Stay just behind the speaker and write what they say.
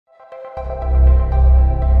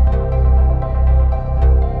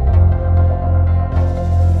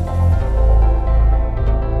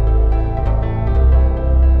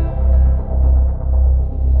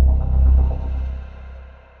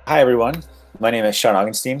Hi, everyone. My name is Sean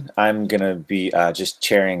Augenstein. I'm going to be just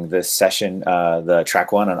chairing this session, the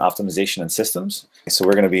track 1 on optimization and systems. So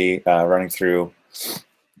we're going to be running through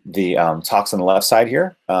the talks on the left side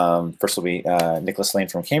here. First will be Nicholas Lane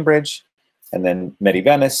from Cambridge, and then Mehdi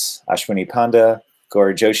Venice, Ashwini Panda,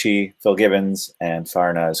 Gauri Joshi, Phil Gibbons, and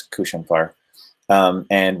Farnaz Kushampar.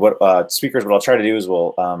 And what speakers, what I'll try to do is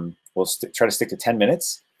we'll try to stick to 10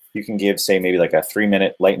 minutes. You can give, say, maybe like a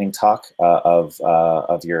 3-minute lightning talk of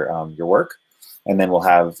your work, and then we'll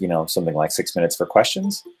have something like 6 minutes for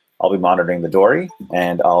questions. I'll be monitoring the Dory,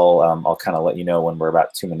 and I'll kind of let you know when we're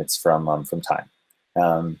about 2 minutes from time.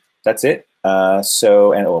 That's it. And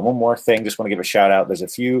one more thing, just want to give a shout out. There's a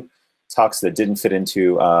few talks that didn't fit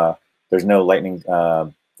into. There's no lightning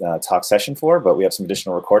talk session for, but we have some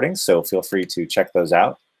additional recordings, so feel free to check those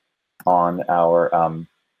out on our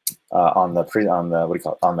on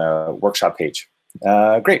the workshop page.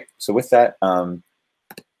 Great. So with that,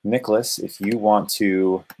 Nicholas, if you want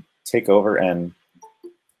to take over and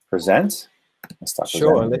present.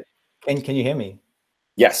 Sure. Can you hear me?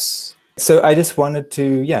 Yes. So I just wanted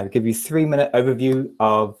to give you a 3-minute overview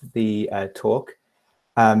of the talk.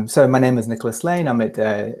 So my name is Nicholas Lane. I'm at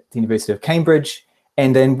the University of Cambridge,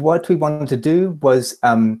 and then what we wanted to do was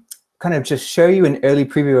kind of just show you an early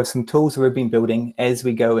preview of some tools that we've been building as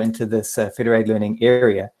we go into this federated learning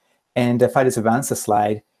area. And if I just advance the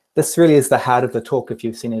slide, this really is the heart of the talk if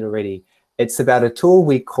you've seen it already. It's about a tool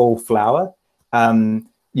we call Flower.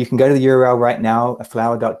 You can go to the URL right now,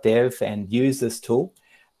 flower.dev, and use this tool.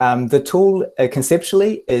 The tool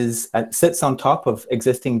conceptually sits on top of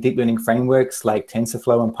existing deep learning frameworks like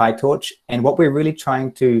TensorFlow and PyTorch. And what we're really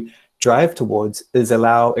trying to drive towards is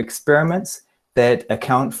allow experiments that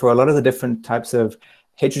account for a lot of the different types of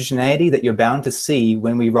heterogeneity that you're bound to see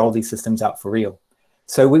when we roll these systems out for real.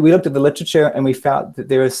 So we looked at the literature, and we found that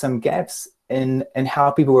there are some gaps in how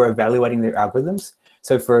people were evaluating their algorithms.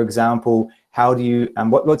 So for example, how do you,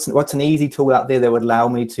 what's an easy tool out there that would allow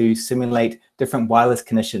me to simulate different wireless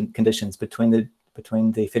conditions between the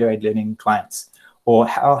federated learning clients? Or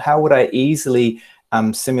how would I easily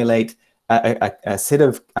simulate a set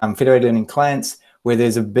of federated learning clients where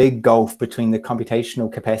there's a big gulf between the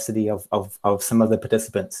computational capacity of some of the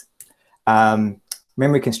participants,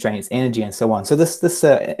 memory constraints, energy, and so on. So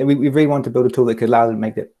we really want to build a tool that could allow them to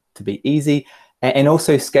make it to be easy, and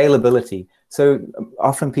also scalability. So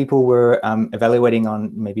often people were evaluating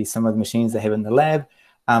on maybe some of the machines they have in the lab,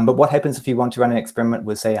 but what happens if you want to run an experiment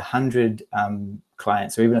with, say, 100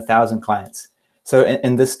 clients or even 1,000 clients? So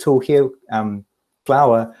in this tool here,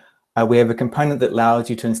 Flower, we have a component that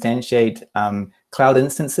allows you to instantiate cloud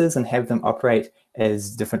instances and have them operate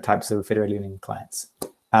as different types of federated learning clients.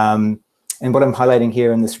 And what I'm highlighting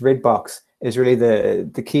here in this red box is really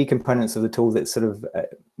the key components of the tool that sort of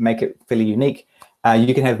make it fairly unique.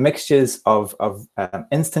 You can have mixtures of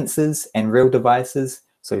instances and real devices,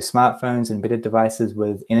 so smartphones, embedded devices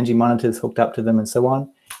with energy monitors hooked up to them, and so on.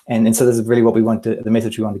 And so this is really what we want the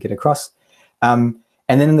message we want to get across. And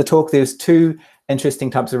then in the talk, there's 2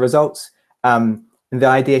 interesting types of results. The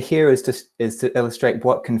idea here is to illustrate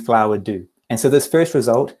what can Flower do. And so this first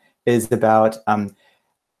result is about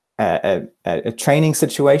a training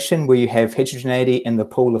situation where you have heterogeneity in the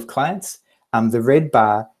pool of clients. The red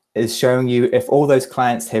bar is showing you if all those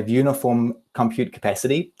clients have uniform compute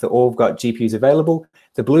capacity, so all have got GPUs available.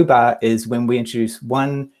 The blue bar is when we introduce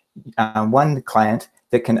one client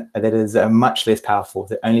that is much less powerful,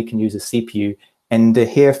 that only can use a CPU. And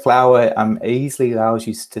here, Flower easily allows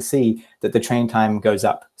you to see that the train time goes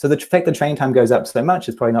up. So the fact the train time goes up so much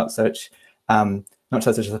is probably not such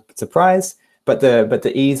a surprise, but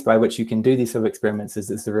the ease by which you can do these sort of experiments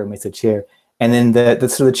is the real message here. And then the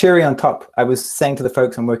sort of cherry on top, I was saying to the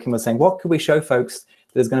folks I'm working with, saying, what could we show folks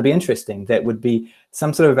that is going to be interesting, that would be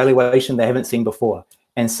some sort of evaluation they haven't seen before?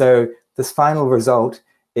 And so this final result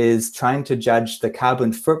is trying to judge the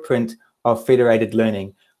carbon footprint of federated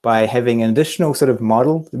learning by having an additional sort of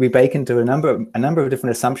model that we bake into a number of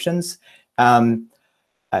different assumptions to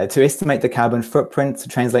estimate the carbon footprint, to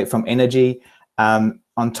translate from energy,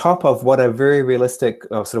 on top of what are very realistic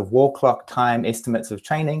sort of wall clock time estimates of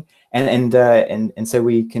training. And so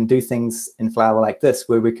we can do things in Flower like this,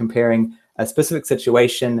 where we're comparing a specific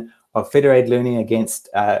situation of federated learning against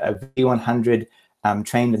a V100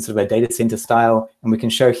 trained in sort of a data center style. And we can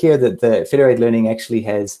show here that the federated learning actually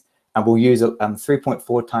will use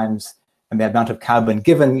 3.4 times the amount of carbon,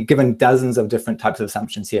 given dozens of different types of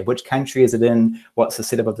assumptions here. Which country is it in? What's the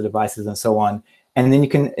setup of the devices, and so on. And then you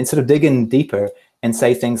can sort of dig in deeper and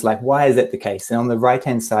say things like, why is that the case? And on the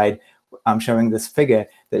right-hand side, I'm showing this figure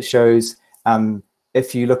that shows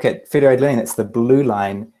if you look at federated learning, that's the blue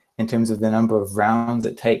line, in terms of the number of rounds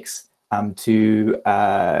it takes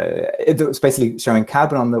it's basically showing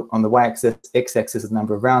carbon on the y-axis, x-axis is the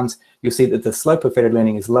number of rounds. You'll see that the slope of federated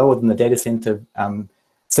learning is lower than the data center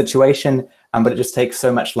situation, but it just takes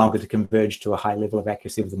so much longer to converge to a high level of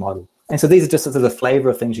accuracy of the model. And so these are just sort of the flavor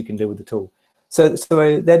of things you can do with the tool. So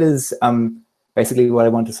that is basically what I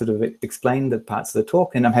want to sort of explain the parts of the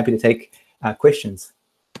talk, and I'm happy to take questions.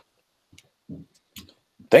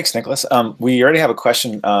 Thanks, Nicholas. We already have a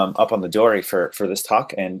question up on the dory for this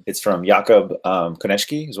talk, and it's from Jakub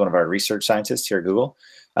Konecki, who's one of our research scientists here at Google.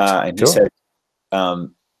 And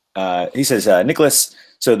he says, Nicholas,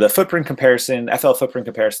 so the footprint comparison, FL footprint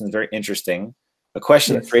comparison is very interesting. A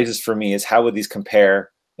question that raises for me is how would these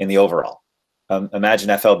compare in the overall?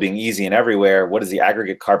 Imagine FL being easy and everywhere. What is the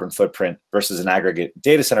aggregate carbon footprint versus an aggregate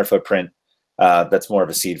data center footprint? That's more of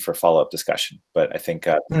a seed for follow-up discussion. But I think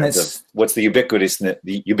what's the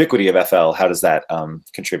ubiquity of FL? How does that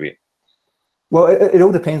contribute? Well, it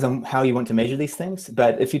all depends on how you want to measure these things.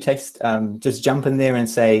 But if you just jump in there and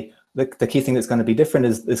say the key thing that's going to be different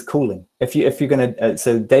is cooling. If you're going to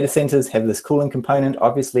so data centers have this cooling component.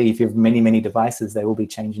 Obviously, if you have many devices, they will be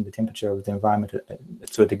changing the temperature of the environment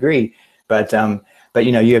to a degree. But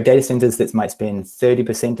you know, you have data centers that might spend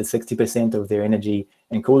 30% to 60% of their energy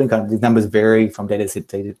in cooling. These numbers vary from data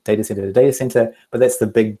center to data center, but that's the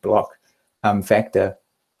big block factor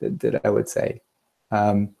that I would say.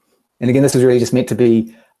 And again, this was really just meant to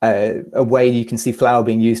be a way you can see Flower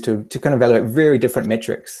being used to kind of evaluate very different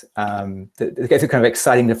metrics. That gets it kind of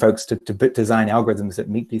exciting to folks to design algorithms that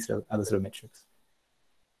meet these other sort of metrics.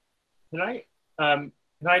 Can I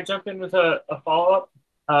jump in with a follow-up?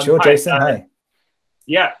 Sure, Jason. Hi.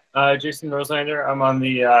 Yeah, Jason Roselander. I'm on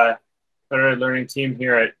the Federated Learning team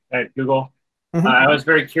here at Google. Mm-hmm. I was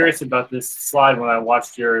very curious about this slide when I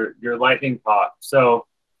watched your lightning talk. So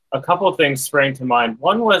a couple of things sprang to mind.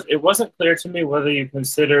 One was it wasn't clear to me whether you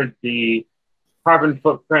considered the carbon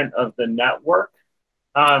footprint of the network.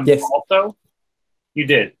 Yes. Also, you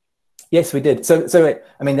did. Yes, we did. So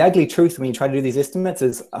I mean, the ugly truth when you try to do these estimates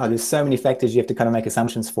is there's so many factors you have to kind of make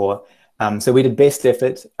assumptions for. So we did best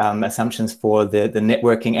effort assumptions for the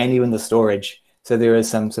networking and even the storage. So there are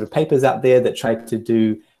some sort of papers out there that try to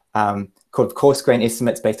do called coarse grain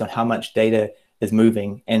estimates based on how much data is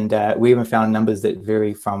moving. And we even found numbers that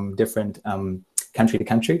vary from different country to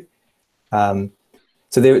country. So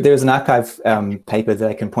there's an archive paper that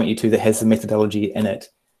I can point you to that has the methodology in it.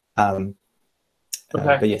 Okay.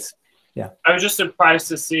 But yes, yeah. I was just surprised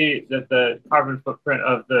to see that the carbon footprint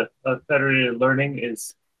of federated learning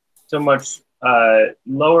is so much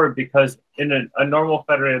lower, because in a normal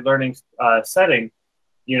federated learning setting,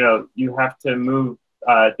 you know, you have to move.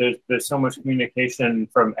 There's so much communication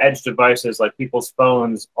from edge devices like people's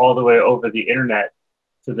phones all the way over the internet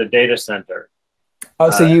to the data center. Oh,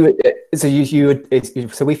 so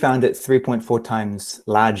so we found it 3.4 times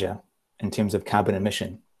larger in terms of carbon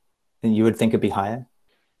emission. And you would think it'd be higher?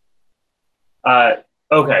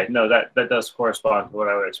 Okay, no, that does correspond to what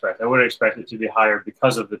I would expect. I would expect it to be higher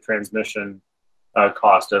because of the transmission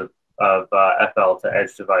cost of FL to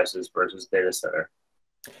edge devices versus data center.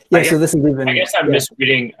 Yeah, so this is even. I guess I'm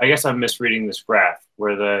misreading. I guess I'm misreading this graph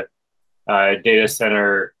where the data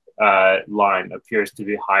center line appears to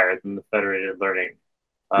be higher than the federated learning.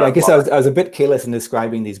 Yeah, I guess I was a bit careless in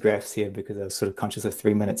describing these graphs here because I was sort of conscious of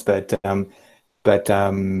 3 minutes. But yeah,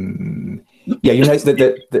 you notice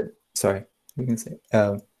that sorry. You can say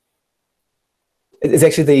it's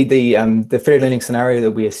actually the federated learning scenario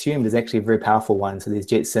that we assumed is actually a very powerful one. So these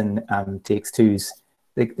Jetson TX2s,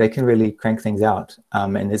 they can really crank things out,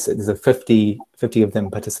 and there's a 50 of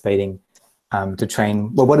them participating to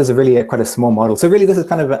train what is quite a small model. So really, this is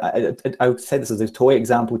kind of I would say this is a toy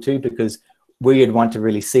example too, because where you'd want to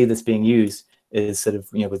really see this being used is sort of,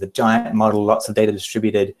 you know, with a giant model, lots of data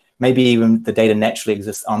distributed, maybe even the data naturally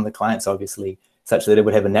exists on the clients, obviously, such that it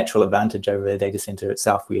would have a natural advantage over the data center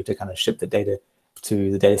itself. We have to kind of ship the data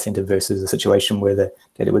to the data center versus a situation where the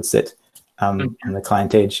data would sit on the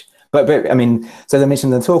client edge. But I mean, so as I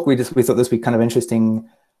mentioned in the talk, we thought this would be kind of interesting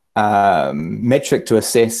metric to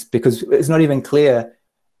assess, because it's not even clear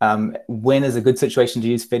when is a good situation to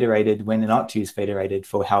use federated, when not to use federated,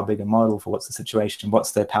 for how big a model, for what's the situation,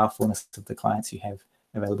 what's the powerfulness of the clients you have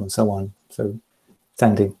available, and so on. So,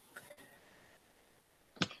 Sandy,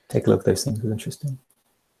 take a look at those things. It's interesting.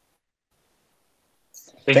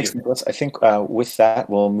 Thanks, Nicholas. I think with that,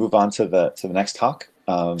 we'll move on to the next talk.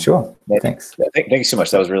 Sure. Thanks. Thank you so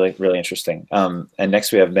much. That was really, really interesting. And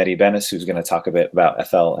next we have Mehdi Benes, who's going to talk a bit about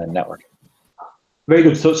FL and networking. Very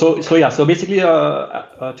good. So yeah. So basically,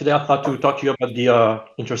 today I thought to talk to you about the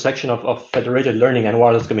intersection of federated learning and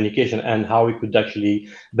wireless communication, and how we could actually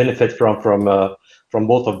benefit from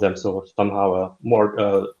both of them. So somehow more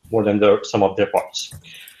than the sum of their parts.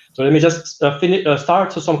 So let me just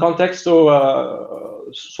start. So some context. So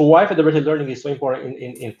why federated learning is so important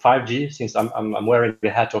in 5G? Since I'm wearing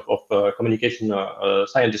the hat of communication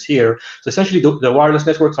scientist here. So essentially, the wireless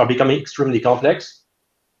networks are becoming extremely complex.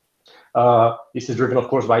 This is driven, of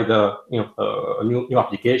course, by the new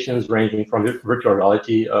applications ranging from virtual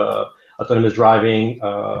reality, autonomous driving,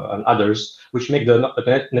 and others, which make the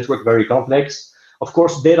network very complex. Of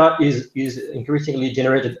course, data is increasingly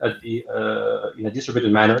generated at the in a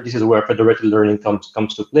distributed manner. This is where federated learning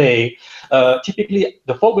comes to play. Typically,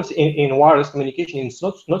 the focus in wireless communication is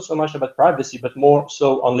not so much about privacy, but more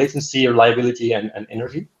so on latency, reliability, and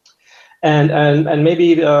energy. And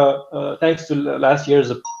maybe thanks to last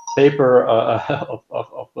year's paper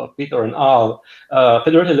of Peter and Al,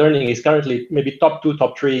 federated learning is currently maybe top 2,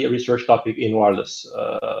 top 3 research topic in wireless.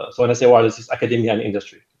 So when I say wireless, it's academia and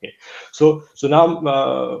industry. Okay. So now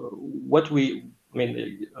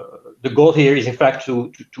the goal here is in fact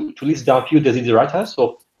to list down a few desiderata.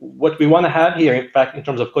 So what we want to have here, in fact, in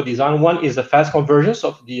terms of co-design, one is the fast convergence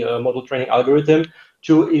of the model training algorithm.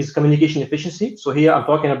 2 is communication efficiency. So here I'm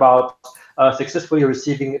talking about successfully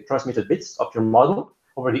receiving transmitted bits of your model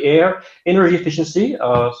over the air. Energy efficiency.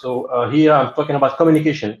 Here I'm talking about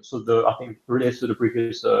communication. So I think it relates to the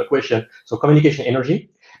previous question. So communication energy,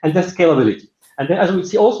 and then scalability. And then, as we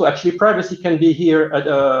see, also actually privacy can be here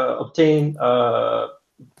obtained for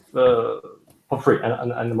free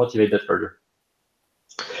and motivate that further.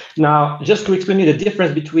 Now, just to explain you the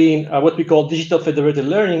difference between what we call digital federated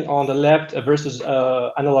learning on the left versus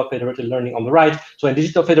analog federated learning on the right. So in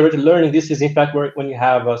digital federated learning, this is in fact when you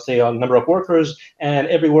have, say, a number of workers, and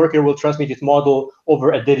every worker will transmit its model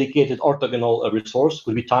over a dedicated orthogonal resource,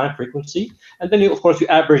 could be time, frequency, and then of course you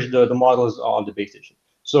average the models on the base station.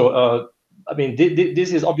 So I mean,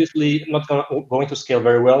 this is obviously not going to scale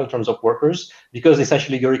very well in terms of workers, because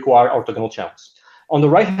essentially you require orthogonal channels. On the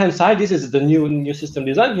right-hand side, this is the new system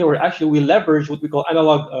design here, where actually we leverage what we call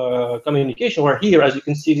analog communication. Where here, as you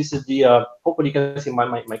can see, this is the hopefully you can see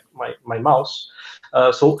my mouse.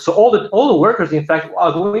 So all the workers, in fact,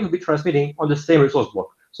 are going to be transmitting on the same resource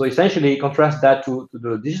block. So essentially, contrast that to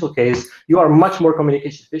the digital case, you are much more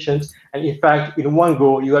communication efficient, and in fact, in one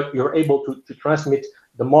go, you're able to transmit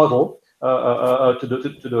the model to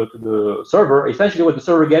the server. Essentially, what the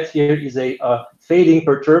server gets here is a fading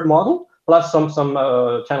perturbed model, plus some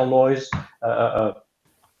channel noise,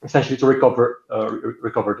 essentially to recover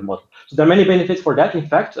the model. So there are many benefits for that. In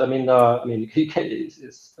fact,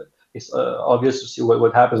 it's obvious to see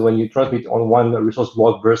what happens when you transmit on one resource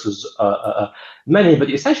block versus many.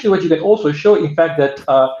 But essentially, what you can also show, in fact, that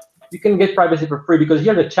you can get privacy for free, because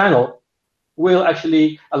here the channel will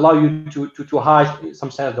actually allow you to hide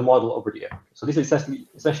some sense of the model over the air. So this is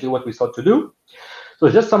essentially what we sought to do. So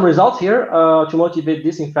just some results here to motivate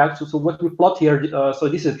this, in fact. So what we plot here, so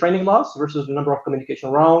this is training loss versus the number of communication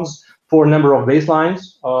rounds for number of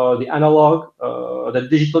baselines, the analog, the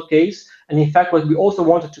digital case. And in fact, what we also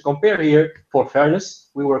wanted to compare here, for fairness,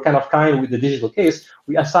 we were kind of kind with the digital case.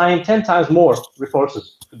 We assigned 10 times more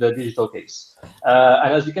resources to the digital case.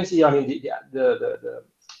 And as you can see, I mean,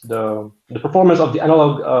 the performance of the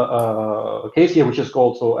analog case here, which is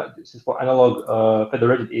called, so this is for analog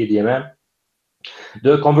federated ADMM.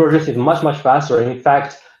 The convergence is much faster, and in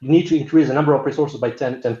fact, you need to increase the number of resources by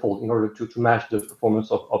tenfold in order to match the performance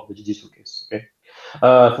of the digital case. Okay.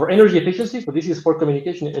 For energy efficiency, so this is for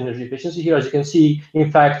communication energy efficiency. Here, as you can see, in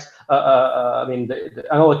fact, I mean, the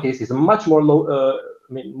analog case is much more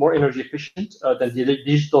more energy efficient than the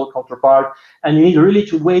digital counterpart, and you need really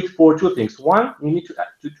to wait for 2 things. One, you need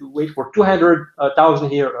to wait for 200,000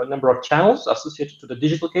 here number of channels associated to the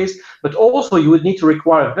digital case, but also you would need to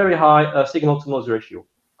require a very high signal-to-noise ratio.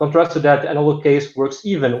 Contrast to that, the analog case works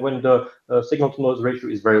even when the signal-to-noise ratio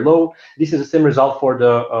is very low. This is the same result for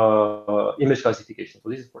the image classification. So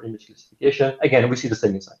this is for image classification. Again, we see the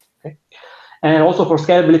same insight. Okay. And also for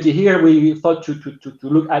scalability here, we thought to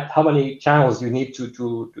look at how many channels you need to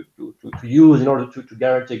use in order to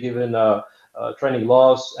guarantee given training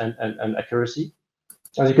loss and accuracy.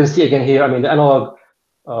 As you can see again here, I mean, the analog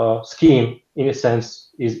scheme, in a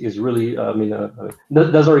sense, is really,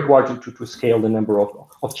 doesn't require to scale the number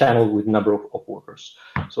of channels with number of workers.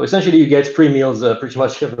 So essentially, you get free meals pretty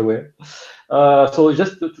much everywhere. So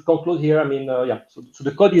just to conclude here, I mean, yeah. So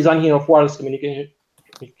the co-design here of wireless communication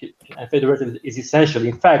and federated is essential.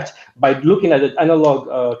 In fact, by looking at the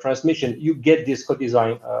analog transmission, you get this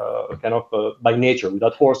co-design kind of by nature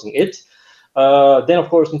without forcing it. Then, of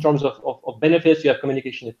course, in terms of benefits, you have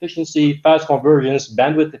communication efficiency, fast convergence,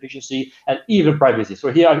 bandwidth efficiency, and even privacy.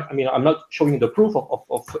 So here, I mean, I'm not showing the proof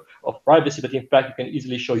of privacy, but in fact, you can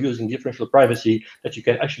easily show using differential privacy that you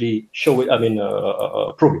can actually show it, I mean,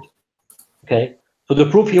 prove it. Okay. So the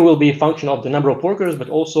proof here will be a function of the number of workers, but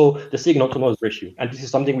also the signal-to-noise ratio. And this is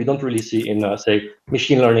something we don't really see in, say,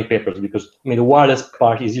 machine learning papers, because I mean, the wireless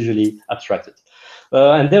part is usually abstracted.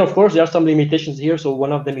 And then, of course, there are some limitations here. So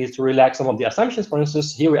one of them is to relax some of the assumptions. For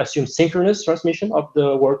instance, here we assume synchronous transmission of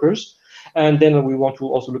the workers. And then we want to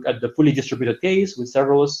also look at the fully distributed case with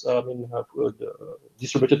several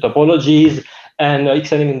distributed topologies, and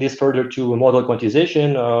extending this further to model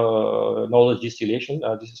quantization, knowledge distillation.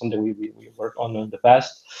 This is something we worked on in the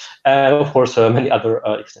past. And of course, many other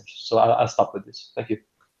extensions. So I'll stop with this. Thank you.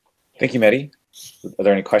 Thank you, Mehdi. Are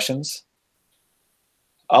there any questions?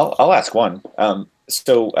 I'll ask one.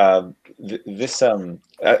 So this I found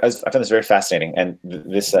this very fascinating, and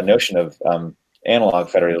this notion of analog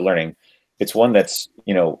federated learning, it's one that's,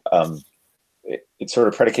 you know, it's sort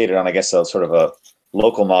of predicated on, I guess, a sort of a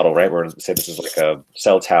local model, right? Where, say, this is like a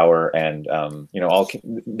cell tower, and you know,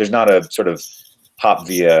 there's not a sort of hop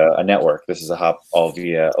via a network. This is a hop all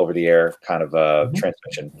via over-the-air kind of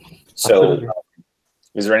transmission. So,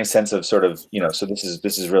 is there any sense of sort of, you know, so this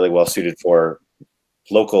is really well suited for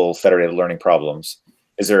local federated learning problems?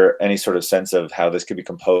 Is there any sort of sense of how this could be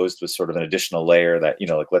composed with sort of an additional layer that, you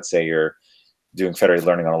know, like, let's say you're doing federated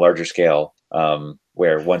learning on a larger scale,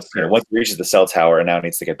 where once it reaches the cell tower and now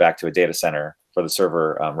needs to get back to a data center for the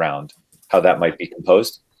server round, how that might be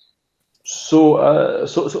composed? So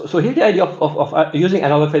here the idea of using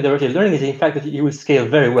analog federated learning is, in fact, that it will scale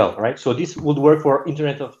very well, right? So this would work for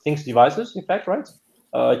Internet of Things devices, in fact, right?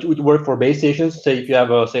 It would work for base stations. Say if you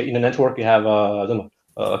have, say, in a network, you have, I don't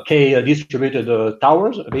know, K distributed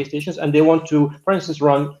towers, base stations, and they want to, for instance,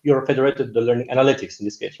 run your federated learning analytics in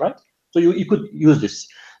this case, right? So you could use this,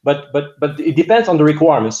 but it depends on the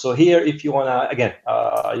requirements. So here, if you want to, again,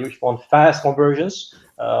 you want fast convergence,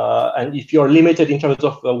 and if you're limited in terms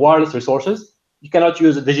of wireless resources, you cannot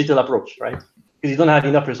use a digital approach, right? Because you don't have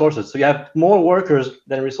enough resources. So you have more workers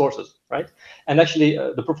than resources, right? And actually,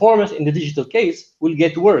 the performance in the digital case will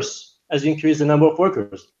get worse as you increase the number of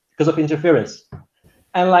workers because of interference.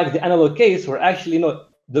 Unlike the analog case, where actually, you know,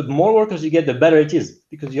 the more workers you get, the better it is,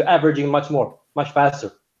 because you're averaging much more, much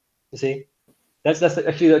faster. You see, that's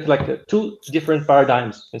actually like two different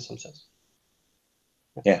paradigms in some sense.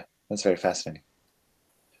 Yeah, that's very fascinating.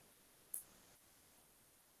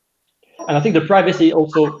 And I think the privacy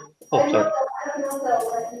also. Oh, sorry.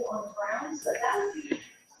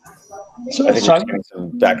 So I think we're getting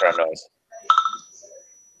some background noise.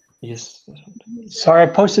 Yes. Sorry, I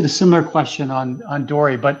posted a similar question on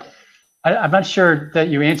Dory, but I'm not sure that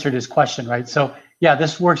you answered his question, right? So yeah,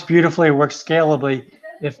 this works beautifully, it works scalably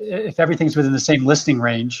if everything's within the same listing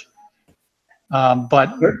range,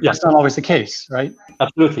 but that's not always the case, right?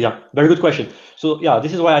 Absolutely, yeah. Very good question. So yeah,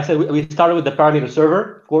 this is why I said we started with the parameter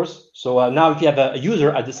server, of course. So now if you have a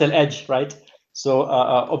user at the cell edge, right? So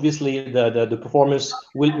obviously the performance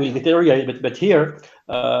will deteriorate, but here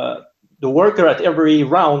the worker at every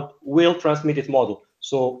round will transmit its model.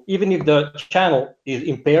 So even if the channel is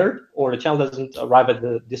impaired or the channel doesn't arrive at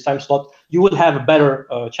this time slot, you will have a better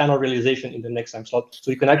channel realization in the next time slot.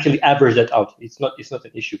 So you can actually average that out. It's not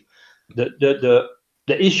an issue. The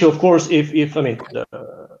issue, of course, if I mean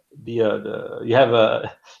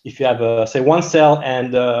if you have say one cell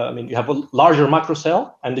and I mean you have a larger macro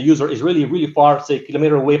cell and the user is really far, say,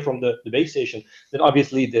 kilometer away from the base station, then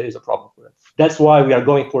obviously there is a problem for it. That's why we are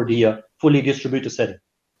going for the fully distributed setting,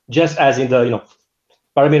 just as in the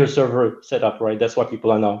parameter server setup, right? That's why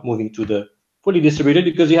people are now moving to the fully distributed,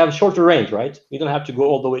 because you have shorter range, right? You don't have to go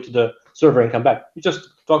all the way to the server and come back. You just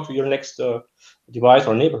talk to your next device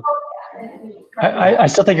or neighbor. I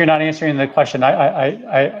still think you're not answering the question.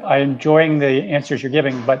 I'm enjoying the answers you're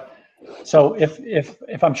giving, but so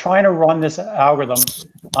if I'm trying to run this algorithm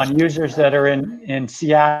on users that are in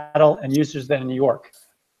Seattle and users that are in New York,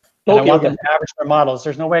 and I want them to average their models,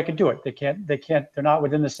 there's no way I could do it. They're not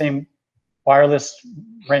within the same wireless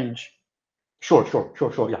range. Sure.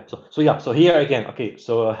 Yeah. So here again, okay.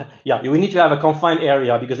 So yeah, we need to have a confined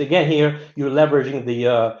area, because again here you're leveraging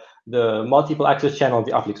the multiple access channel of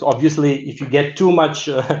the optics. So obviously, if you get too much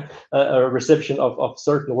reception of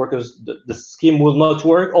certain workers, the scheme will not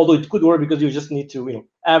work. Although it could work, because you just need to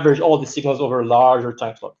average all the signals over a larger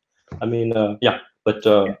time slot. I mean, yeah. But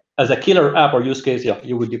as a killer app or use case, yeah,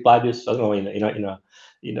 you would deploy this. I don't know,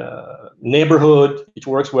 in a neighborhood, it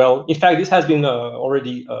works well. In fact, this has been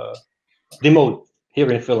already demoed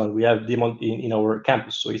here in Finland. We have demoed in our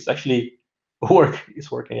campus, so it's actually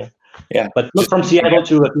it's working. Yeah. Yeah, but not from Seattle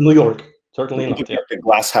to New York. Certainly not. Yeah. The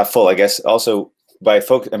glass half full, I guess. Also, by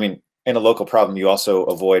focus, I mean, in a local problem, you also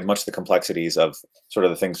avoid much of the complexities of sort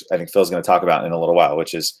of the things I think Phil's going to talk about in a little while,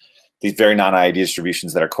 which is these very non-IID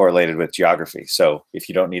distributions that are correlated with geography. So if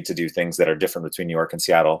you don't need to do things that are different between New York and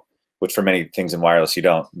Seattle, which for many things in wireless you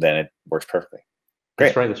don't, then it works perfectly. Great.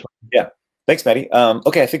 That's right. That's right. Yeah. Thanks, Mehdi.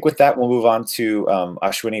 Okay, I think with that, we'll move on to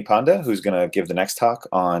Ashwini Panda, who's going to give the next talk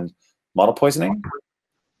on model poisoning.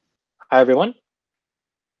 Hi, everyone.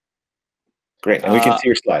 Great, and we can see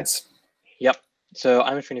your slides. Yep. So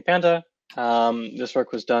I'm Ashwini Panda. This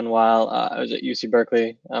work was done while I was at UC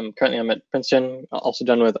Berkeley. Currently, I'm at Princeton, also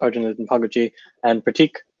done with Arjun Paguchi and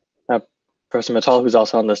Pratik, Professor Mittal, who's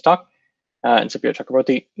also on this talk, and Sapir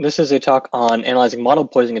Chakraborty. This is a talk on analyzing model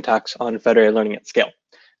poisoning attacks on federated learning at scale.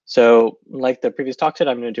 So like the previous talk said,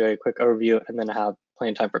 I'm going to do a quick overview and then have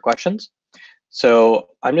plenty of time for questions. So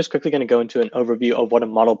I'm just quickly going to go into an overview of what a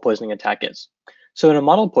model poisoning attack is. So in a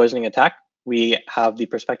model poisoning attack, we have the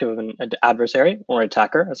perspective of an adversary or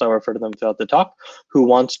attacker, as I'll refer to them throughout the talk, who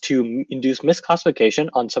wants to induce misclassification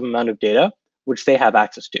on some amount of data which they have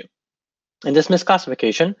access to. And this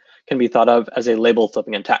misclassification can be thought of as a label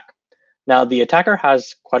flipping attack. Now, the attacker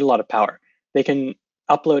has quite a lot of power. They can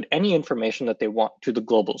upload any information that they want to the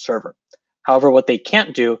global server. However, what they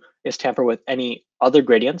can't do is tamper with any other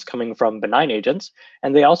gradients coming from benign agents,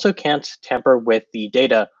 and they also can't tamper with the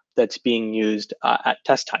data that's being used at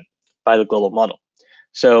test time by the global model.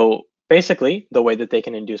 So basically, the way that they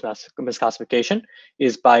can induce misclassification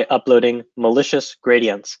is by uploading malicious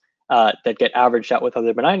gradients that get averaged out with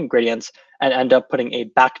other benign gradients and end up putting a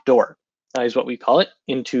backdoor, is what we call it,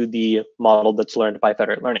 into the model that's learned by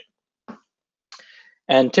federated learning.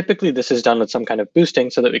 And typically, this is done with some kind of boosting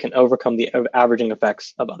so that we can overcome the averaging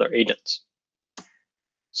effects of other agents.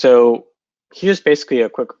 So here's basically a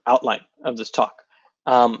quick outline of this talk.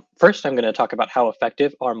 First, I'm going to talk about how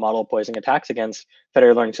effective are model poisoning attacks against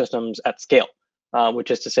federated learning systems at scale,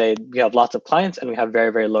 which is to say we have lots of clients and we have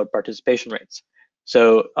very, very low participation rates.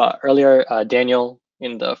 So earlier, Daniel,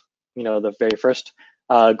 in the very first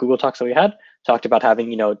Google talks that we had, talked about having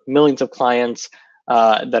millions of clients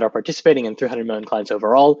that are participating in 300 million clients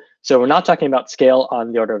overall. So we're not talking about scale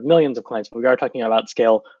on the order of millions of clients, but we are talking about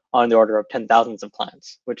scale on the order of 10,000s of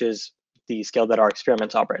clients, which is the scale that our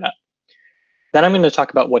experiments operate at. Then I'm going to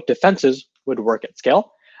talk about what defenses would work at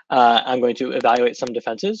scale. I'm going to evaluate some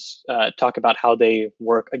defenses, talk about how they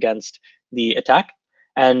work against the attack.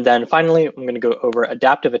 And then finally, I'm going to go over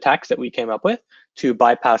adaptive attacks that we came up with to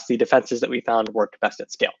bypass the defenses that we found worked best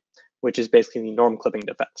at scale, which is basically the norm clipping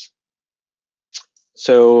defense.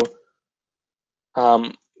 So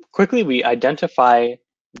quickly, we identify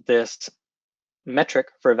this metric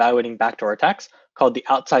for evaluating backdoor attacks called the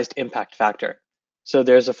outsized impact factor. So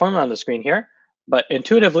there's a formula on the screen here, but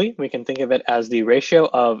intuitively, we can think of it as the ratio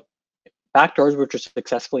of backdoors which are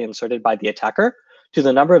successfully inserted by the attacker to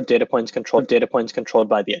the number of data points controlled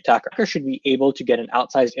by the attacker. Should be able to get an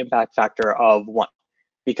outsized impact factor of 1.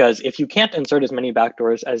 Because if you can't insert as many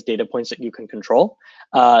backdoors as data points that you can control,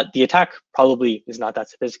 the attack probably is not that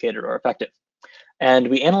sophisticated or effective. And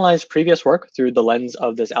we analyzed previous work through the lens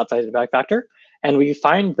of this outsized impact factor, and we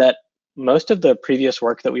find that most of the previous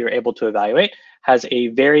work that we were able to evaluate has a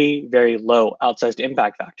very, very low outsized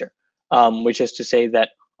impact factor, which is to say that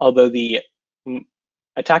although the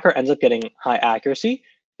attacker ends up getting high accuracy,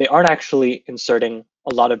 they aren't actually inserting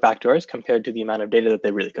a lot of backdoors compared to the amount of data that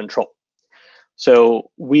they really control. So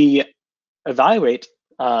we evaluate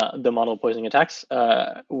the model poisoning attacks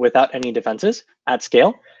without any defenses at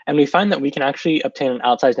scale, and we find that we can actually obtain an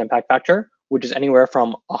outsized impact factor, which is anywhere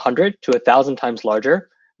from 100 to 1,000 times larger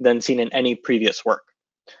than seen in any previous work.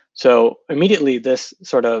 So immediately, this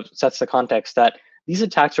sort of sets the context that these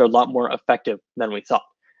attacks are a lot more effective than we thought.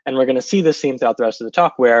 And we're going to see this theme throughout the rest of the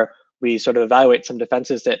talk, where we sort of evaluate some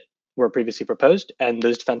defenses that were previously proposed, and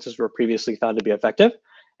those defenses were previously found to be effective.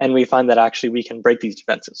 And we find that actually we can break these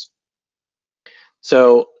defenses.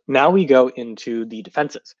 So now we go into the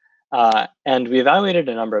defenses. And we evaluated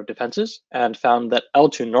a number of defenses and found that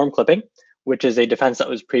L2 norm clipping, which is a defense that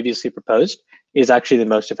was previously proposed, is actually the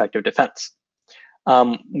most effective defense.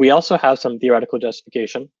 We also have some theoretical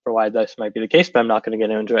justification for why this might be the case, but I'm not going to get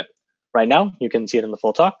into it right now. You can see it in the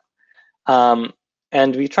full talk.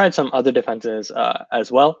 And we tried some other defenses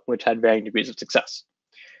as well, which had varying degrees of success.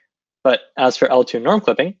 But as for L2 norm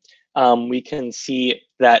clipping, we can see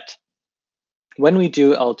that when we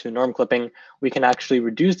do L2 norm clipping, we can actually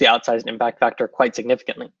reduce the outsized impact factor quite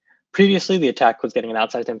significantly. Previously, the attack was getting an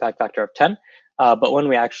outsized impact factor of 10, but when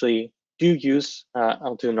we actually do use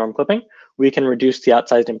L2 norm clipping, we can reduce the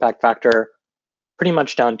outsized impact factor pretty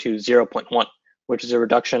much down to 0.1, which is a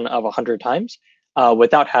reduction of 100 times,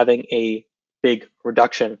 without having a big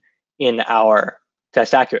reduction in our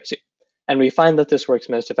test accuracy. And we find that this works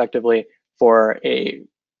most effectively for a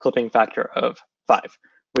clipping factor of 5,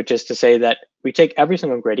 which is to say that we take every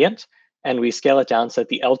single gradient and we scale it down so that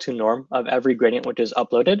the L2 norm of every gradient which is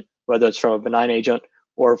uploaded, whether it's from a benign agent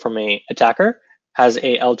or from an attacker, has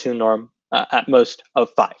a L2 norm at most of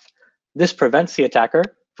 5. This prevents the attacker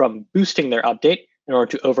from boosting their update in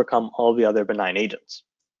order to overcome all the other benign agents.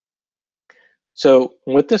 So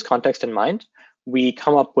with this context in mind, we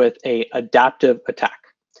come up with an adaptive attack.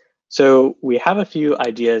 So we have a few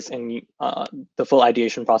ideas, and the full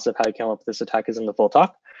ideation process of how you come up with this attack is in the full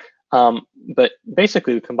talk. But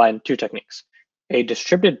basically, we combine 2 techniques: a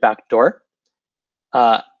distributed backdoor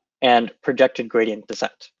and projected gradient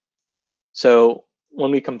descent. So when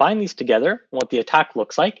we combine these together, what the attack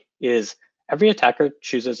looks like is every attacker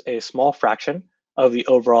chooses a small fraction of the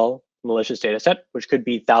overall malicious data set, which could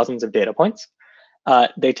be thousands of data points.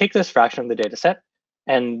 They take this fraction of the data set,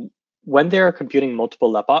 and when they're computing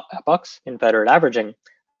multiple epochs in federated averaging,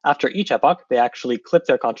 after each epoch, they actually clip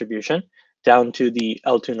their contribution down to the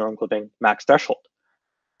L2 norm clipping max threshold.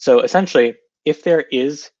 So essentially, if there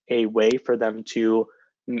is a way for them to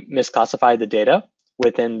misclassify the data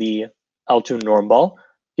within the L2 norm ball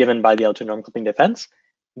given by the L2 norm clipping defense,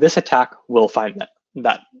 this attack will find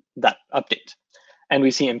that update. And we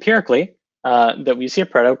see empirically that we see a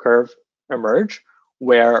Pareto curve emerge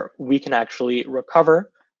where we can actually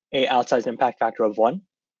recover a outsized impact factor of 1,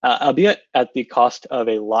 albeit at the cost of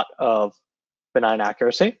a lot of benign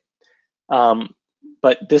accuracy.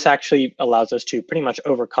 But this actually allows us to pretty much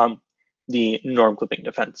overcome the norm clipping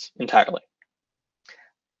defense entirely.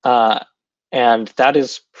 And that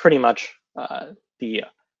is pretty much the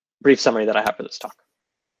brief summary that I have for this talk.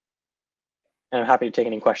 And I'm happy to take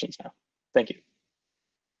any questions now. Thank you.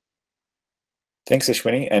 Thanks,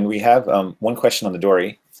 Ashwini. And we have one question on the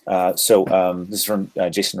Dory. This is from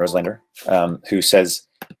Jason Roselander, who says,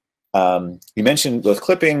 you mentioned both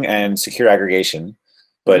clipping and secure aggregation,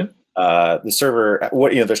 but the server,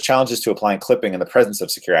 there's challenges to applying clipping in the presence of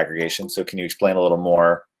secure aggregation. So can you explain a little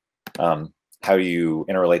more how you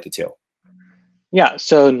interrelate the 2? Yeah,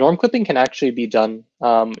 so norm clipping can actually be done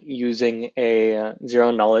using a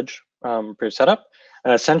zero knowledge proof setup.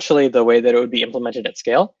 And essentially, the way that it would be implemented at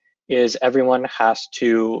scale is everyone has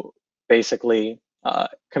to basically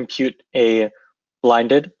compute a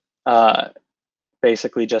blinded,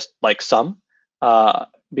 basically just like sum,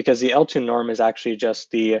 because the L2 norm is actually just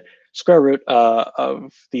the square root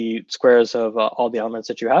of the squares of all the elements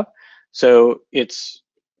that you have. So it's,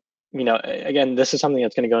 again, this is something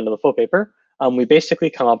that's going to go into the full paper. We basically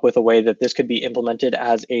come up with a way that this could be implemented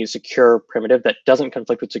as a secure primitive that doesn't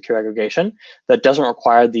conflict with secure aggregation, that doesn't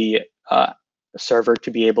require the server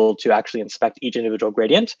to be able to actually inspect each individual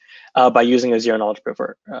gradient by using a zero knowledge proof,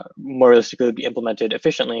 or more realistically be implemented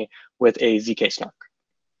efficiently with a ZK snark.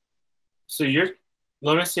 So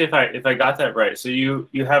let me see if I got that right. So you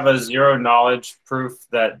have a zero knowledge proof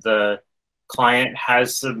that the client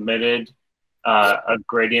has submitted a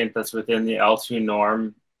gradient that's within the L2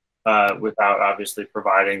 norm without obviously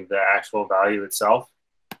providing the actual value itself?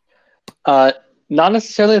 Not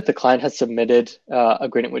necessarily if the client has submitted a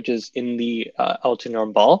gradient which is in the L2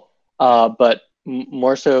 norm ball, but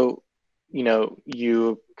more so,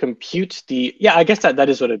 you compute I guess that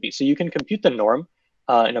is what it'd be. So you can compute the norm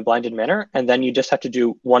in a blinded manner, and then you just have to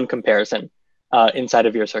do one comparison inside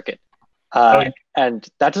of your circuit. And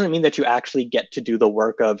that doesn't mean that you actually get to do the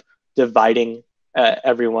work of dividing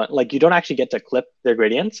everyone. Like, you don't actually get to clip their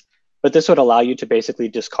gradients, but this would allow you to basically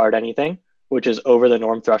discard anything which is over the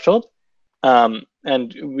norm threshold.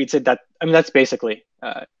 And we'd say that, that's basically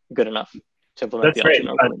good enough to implement the L2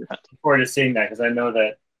 norm. I look forward to seeing that, because I know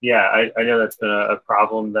that, I know that's been a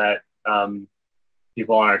problem that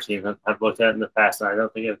people on our team have looked at in the past, and I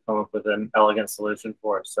don't think have come up with an elegant solution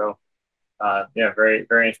for. So very,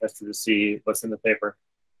 very interested to see what's in the paper.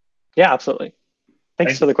 Yeah, absolutely.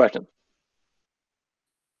 Thanks for the question.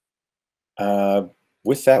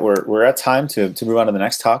 With that, we're at time to move on to the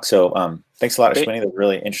next talk. So thanks a lot, Ashwini. That's a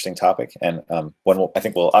really interesting topic, and I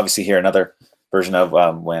think we'll obviously hear another version of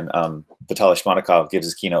when Vitaly Shmotakov gives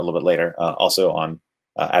his keynote a little bit later, also on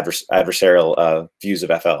adversarial views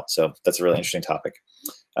of FL. So that's a really interesting topic.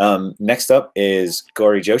 Next up is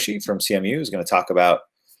Gauri Joshi from CMU, who's going to talk about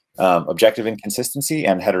objective inconsistency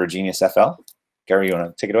and heterogeneous FL. Gauri, you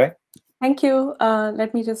want to take it away? Thank you.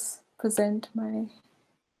 Let me just present my...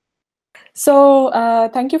 So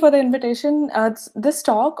thank you for the invitation. This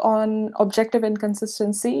talk on objective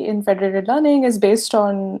inconsistency in federated learning is based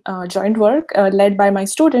on joint work led by my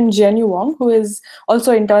student, Jianyu Wong, who is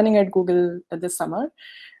also interning at Google this summer.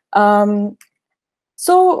 As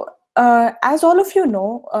all of you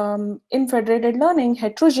know, in federated learning,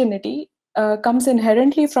 heterogeneity comes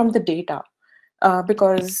inherently from the data.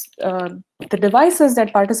 Because the devices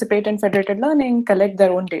that participate in federated learning collect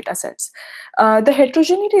their own data sets. The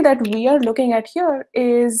heterogeneity that we are looking at here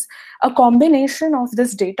is a combination of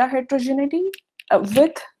this data heterogeneity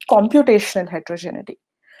with computational heterogeneity.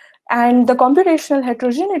 And the computational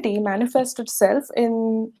heterogeneity manifests itself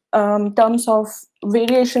in terms of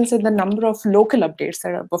variations in the number of local updates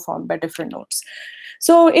that are performed by different nodes.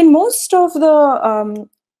 So in most of the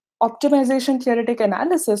optimization theoretic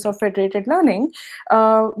analysis of federated learning,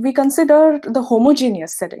 we consider the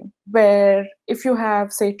homogeneous setting, where if you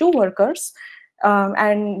have, say, two workers,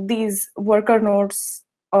 and these worker nodes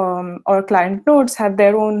or client nodes have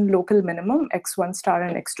their own local minimum, x1 star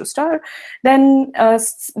and x2 star, then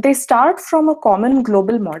they start from a common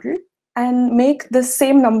global model and make the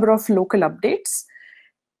same number of local updates.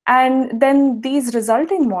 And then these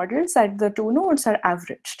resulting models at the two nodes are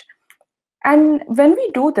averaged. And when we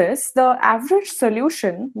do this, the average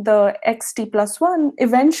solution, the xt plus 1,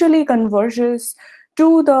 eventually converges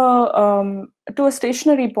to a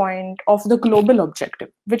stationary point of the global objective,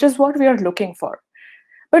 which is what we are looking for.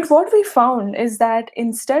 But what we found is that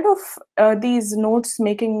instead of these nodes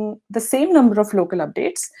making the same number of local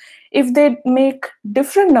updates, if they make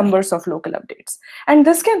different numbers of local updates, and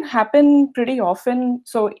this can happen pretty often.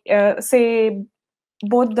 So say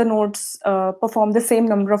both the nodes perform the same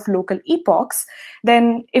number of local epochs,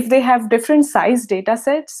 then if they have different size data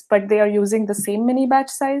sets, but they are using the same mini batch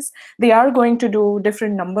size, they are going to do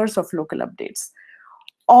different numbers of local updates.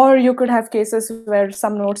 Or you could have cases where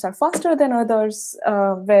some nodes are faster than others,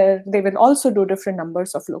 where they will also do different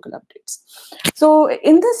numbers of local updates. So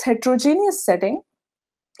in this heterogeneous setting,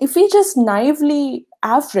 if we just naively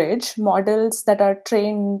average models that are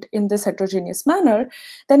trained in this heterogeneous manner,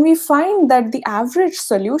 then we find that the average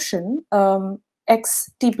solution,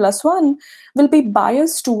 xt plus 1, will be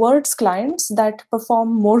biased towards clients that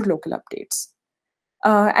perform more local updates.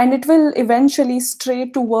 And it will eventually stray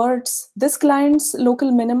towards this client's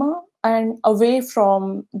local minima and away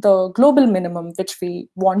from the global minimum which we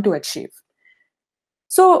want to achieve.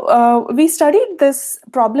 So we studied this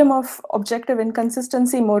problem of objective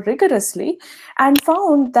inconsistency more rigorously and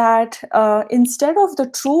found that instead of the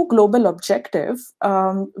true global objective,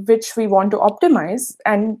 which we want to optimize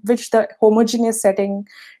and which the homogeneous setting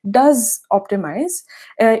does optimize,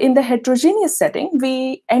 in the heterogeneous setting,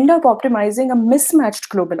 we end up optimizing a mismatched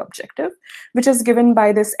global objective, which is given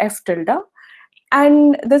by this f tilde.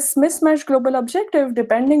 And this mismatched global objective,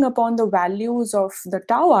 depending upon the values of the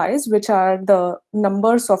tau i's, which are the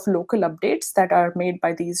numbers of local updates that are made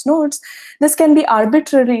by these nodes, this can be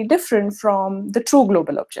arbitrarily different from the true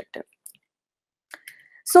global objective.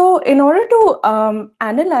 So in order to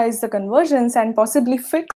analyze the convergence and possibly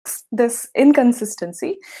fix this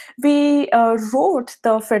inconsistency, we wrote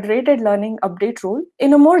the federated learning update rule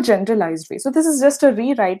in a more generalized way. So this is just a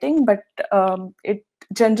rewriting, but it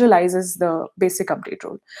generalizes the basic update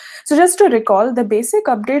rule. So just to recall, the basic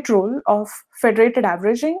update rule of federated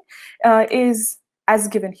averaging is as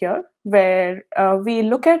given here, where we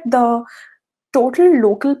look at the total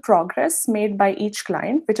local progress made by each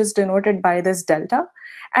client, which is denoted by this delta.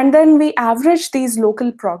 And then we average these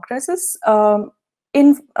local progresses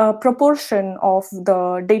in proportion of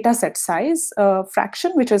the data set size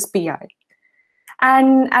fraction, which is pi.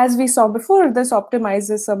 And as we saw before, this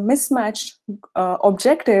optimizes a mismatched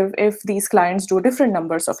objective if these clients do different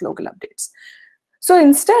numbers of local updates. So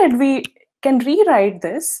instead, we can rewrite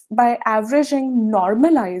this by averaging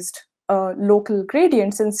normalized local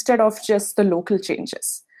gradients instead of just the local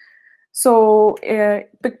changes. So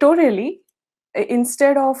pictorially,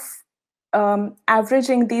 instead of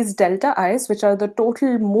averaging these delta i's, which are the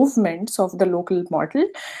total movements of the local model,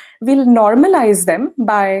 we'll normalize them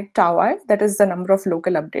by tau I, that is the number of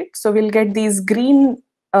local updates. So we'll get these green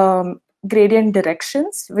gradient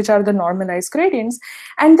directions, which are the normalized gradients,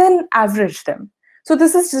 and then average them. So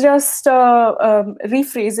this is just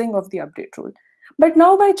rephrasing of the update rule. But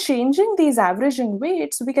now by changing these averaging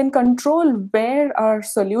weights, we can control where our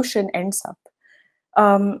solution ends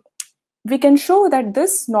up. We can show that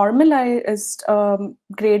this normalized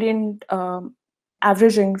gradient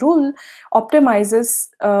averaging rule optimizes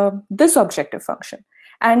this objective function.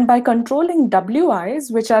 And by controlling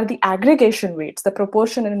wi's, which are the aggregation weights, the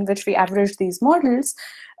proportion in which we average these models,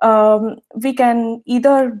 we can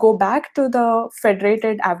either go back to the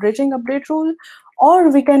federated averaging update rule, or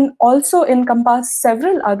we can also encompass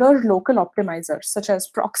several other local optimizers, such as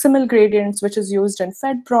proximal gradients, which is used in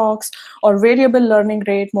FedProx, or variable learning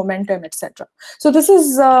rate, momentum, etc. So this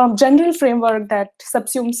is a general framework that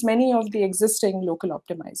subsumes many of the existing local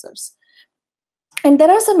optimizers. And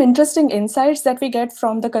there are some interesting insights that we get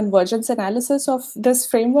from the convergence analysis of this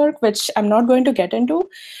framework, which I'm not going to get into.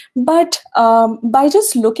 But by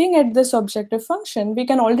just looking at this objective function, we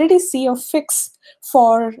can already see a fix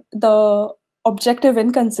for the objective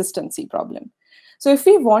inconsistency problem. So if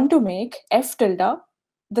we want to make f tilde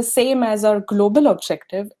the same as our global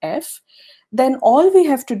objective f, then all we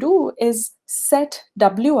have to do is set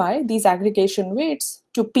wi, these aggregation weights,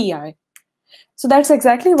 to pi. So that's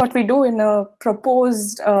exactly what we do in a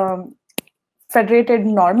proposed federated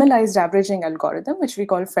normalized averaging algorithm, which we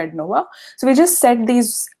call FedNova. So we just set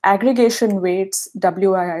these aggregation weights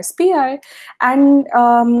wi as pi, and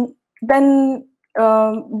then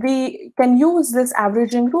we can use this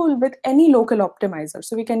averaging rule with any local optimizer.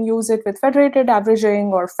 So we can use it with federated averaging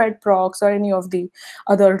or FedProx or any of the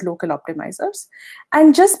other local optimizers.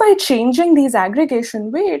 And just by changing these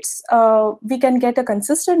aggregation weights, we can get a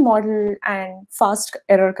consistent model and fast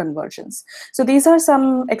error convergence. So these are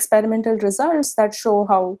some experimental results that show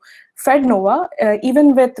how FedNova,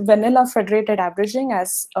 even with vanilla federated averaging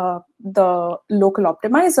as the local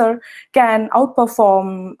optimizer, can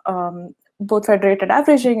outperform both federated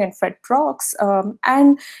averaging and FedProx,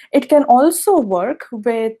 and it can also work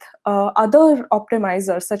with other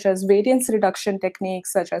optimizers such as variance reduction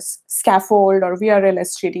techniques such as scaffold or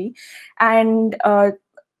VRL-SGD, and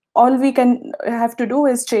all we can have to do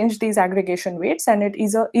is change these aggregation weights, and it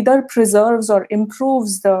either preserves or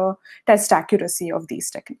improves the test accuracy of these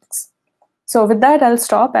techniques. So with that, I'll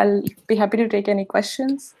stop. I'll be happy to take any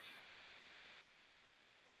questions.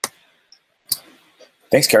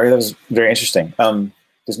 Thanks, Carrie. That was very interesting.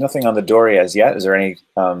 There's nothing on the dory as yet. Is there any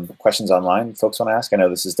questions online folks want to ask? I know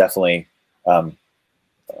this is definitely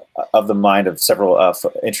of the mind of several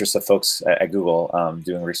interests of folks at Google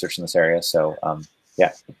doing research in this area. So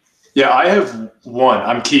yeah. Yeah, I have one.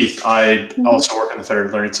 I'm Keith. I also work on the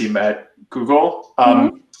federated learning team at Google,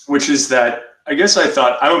 which is that I guess I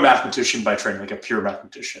thought I'm a mathematician by training, like a pure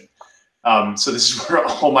mathematician. So this is where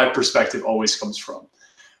all my perspective always comes from.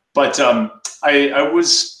 But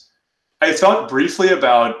I thought briefly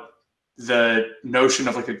about the notion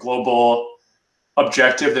of like a global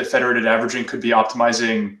objective that federated averaging could be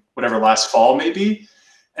optimizing whatever last fall maybe.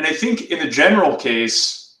 And I think in the general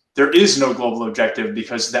case, there is no global objective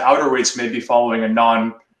because the outer weights may be following a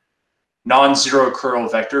non-zero curl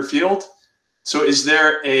vector field. So is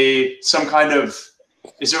there some kind of,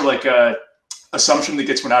 is there like a assumption that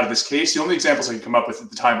gets one out of this case? The only examples I could come up with at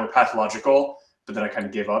the time were pathological, but then I kind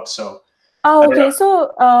of gave up. So. Oh, okay.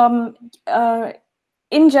 So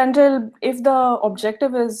in general, if the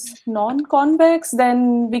objective is non-convex,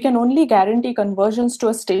 then we can only guarantee convergence to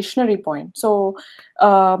a stationary point. So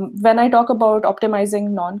when I talk about optimizing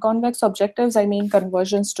non-convex objectives, I mean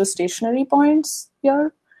convergence to stationary points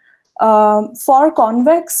here. For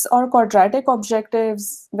convex or quadratic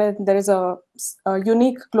objectives, when there is a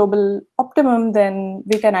unique global optimum, then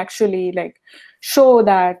we can actually like show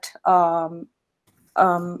that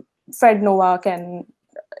FedNova can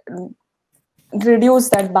reduce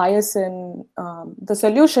that bias in the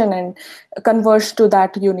solution and converge to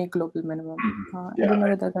that unique global minimum. I don't know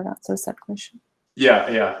whether that answers that question.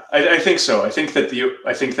 Yeah. I think so. I think that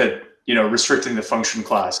restricting the function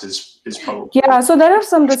class is probably. Yeah, so there are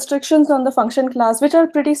some restrictions on the function class, which are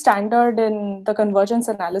pretty standard in the convergence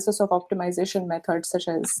analysis of optimization methods, such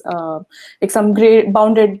as like some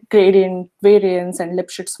bounded gradient variance and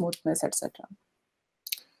Lipschitz smoothness, etc.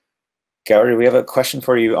 Gauri, we have a question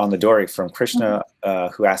for you on the dory from Krishna,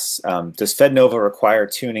 who asks, does FedNova require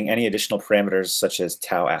tuning any additional parameters such as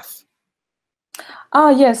tau f?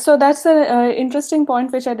 Yes, so that's an interesting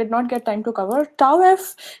point which I did not get time to cover. Tau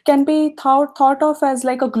f can be thought of as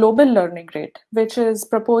like a global learning rate, which is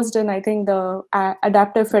proposed in, I think, the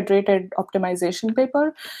adaptive federated optimization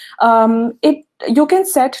paper. You can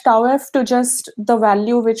set tau f to just the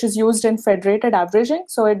value which is used in federated averaging,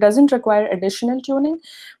 so it doesn't require additional tuning,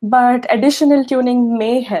 but additional tuning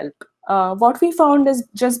may help. What we found is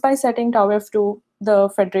just by setting tau f to the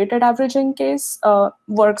federated averaging case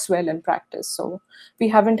works well in practice. So we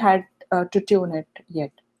haven't had to tune it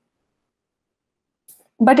yet.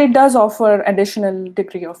 But it does offer additional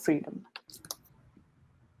degree of freedom.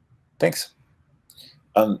 Thanks.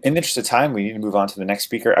 In the interest of time, we need to move on to the next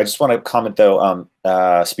speaker. I just want to comment, though,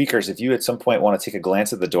 speakers, if you at some point want to take a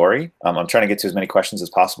glance at the dory, I'm trying to get to as many questions as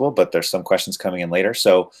possible, but there's some questions coming in later.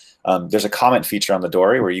 So there's a comment feature on the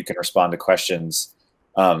dory where you can respond to questions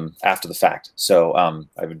after the fact. So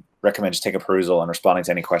I would recommend just take a perusal and responding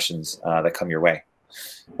to any questions that come your way.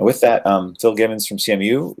 And with that, Phil Gibbons from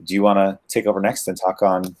CMU, do you want to take over next and talk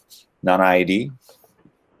on non-IAD?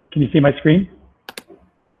 Can you see my screen?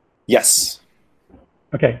 Yes.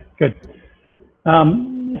 Okay, good.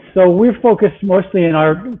 So we're focused mostly in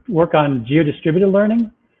our work on geo-distributed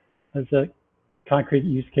learning as a concrete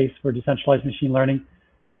use case for decentralized machine learning.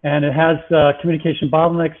 And it has communication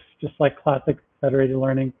bottlenecks, just like classic federated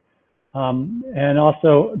learning. And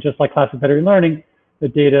also, just like classic federated learning, the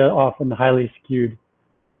data often highly skewed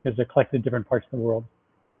because they're collected in different parts of the world.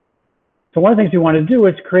 So one of the things we want to do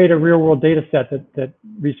is create a real-world data set that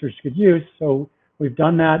researchers could use. So we've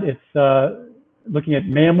done that. It's looking at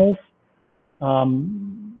mammals,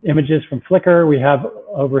 images from Flickr. We have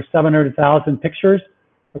over 700,000 pictures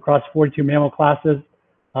across 42 mammal classes,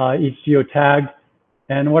 each geo-tagged.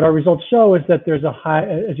 And what our results show is that there's a high,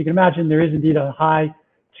 as you can imagine, there is indeed a high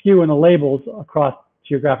skew in the labels across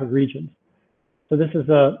geographic regions. So this is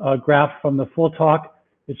a graph from the full talk.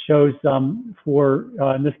 It shows for,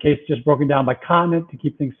 in this case, just broken down by continent to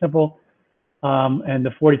keep things simple, and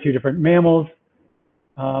the 42 different mammals.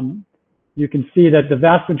 You can see that the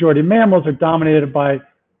vast majority of mammals are dominated by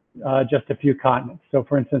just a few continents. So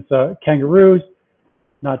for instance, kangaroos,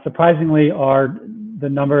 not surprisingly, are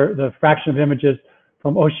the fraction of images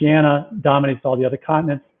from Oceania dominates all the other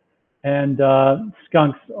continents. And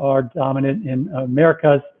skunks are dominant in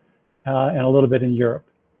Americas and a little bit in Europe.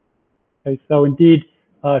 Okay, so indeed,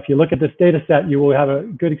 if you look at this data set, you will have a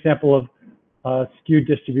good example of skewed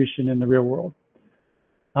distribution in the real world.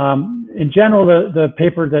 In general, the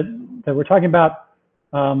paper that we're talking about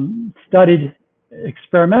studied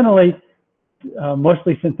experimentally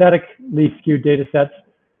mostly synthetically skewed data sets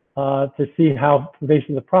to see how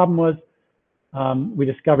pervasive the problem was. We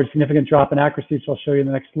discovered significant drop in accuracy, which I'll show you in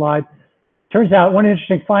the next slide. Turns out one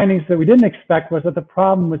interesting findings that we didn't expect was that the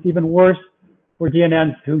problem was even worse for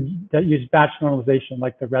DNNs that use batch normalization,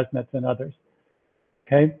 like the ResNets and others.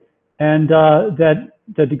 Okay, and that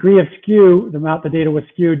the degree of skew, the amount the data was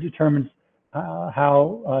skewed, determines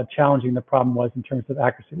how challenging the problem was in terms of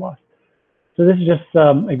accuracy loss. So this is just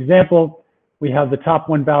some example. We have the top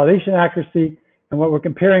one validation accuracy, and what we're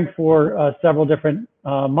comparing for several different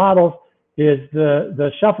models is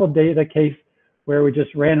the shuffled data case, where we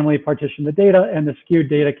just randomly partition the data, and the skewed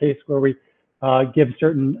data case, where we give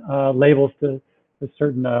certain labels to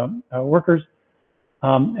certain workers.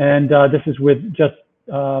 This is with just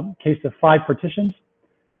case of 5 partitions.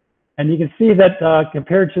 And you can see that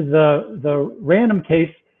compared to the random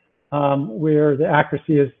case, where the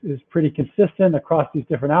accuracy is pretty consistent across these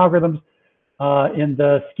different algorithms, in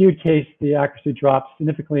the skewed case, the accuracy drops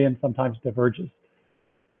significantly and sometimes diverges.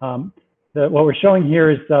 What we're showing here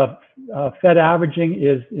is Fed averaging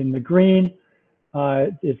is in the green.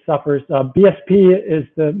 It suffers. BSP is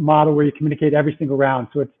the model where you communicate every single round.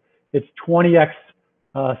 So it's 20x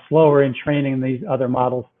slower in training than these other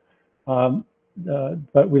models.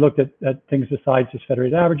 But we looked at things besides just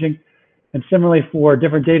federated averaging. And similarly for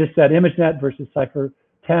different data set, ImageNet versus Cypher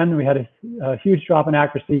 10, we had a huge drop in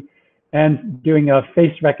accuracy. And doing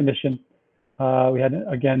face recognition, we had,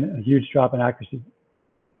 again, a huge drop in accuracy.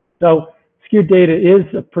 So skewed data is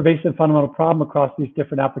a pervasive fundamental problem across these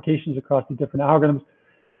different applications, across these different algorithms.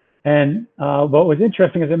 And what was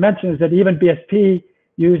interesting, as I mentioned, is that even BSP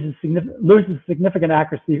loses significant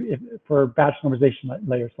accuracy for batch normalization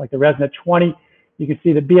layers. Like the ResNet 20, you can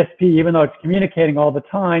see the BSP, even though it's communicating all the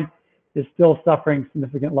time, is still suffering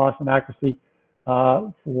significant loss in accuracy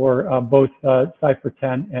for both Cypher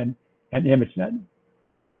 10 and ImageNet.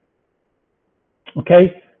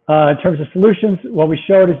 Okay. In terms of solutions, what we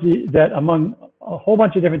showed is that among a whole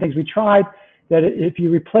bunch of different things we tried, that if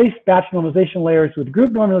you replace batch normalization layers with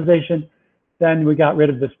group normalization, then we got rid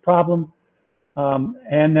of this problem.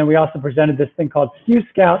 And then we also presented this thing called Skew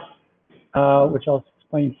Scout, which I'll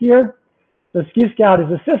explain here. So Skew Scout is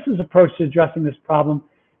a systems approach to addressing this problem,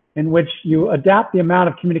 in which you adapt the amount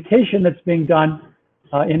of communication that's being done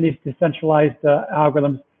in these decentralized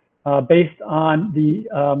algorithms based on the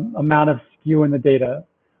amount of skew in the data.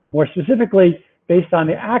 More specifically, based on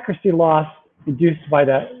the accuracy loss induced by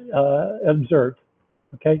that observed,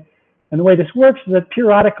 okay? And the way this works is that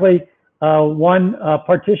periodically one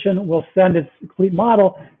partition will send its complete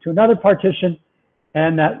model to another partition,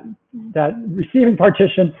 and that receiving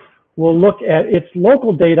partition will look at its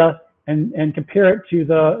local data and compare it to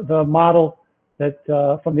the model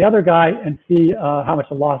from the other guy and see how much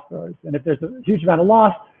the loss there is. And if there's a huge amount of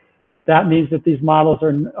loss, that means that these models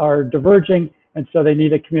are diverging, and so they need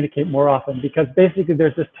to communicate more often, because basically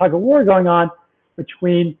there's this tug of war going on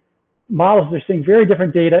between models that are seeing very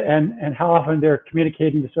different data and how often they're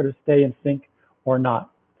communicating to sort of stay in sync or not.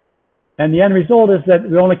 And the end result is that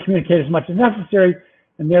we only communicate as much as necessary,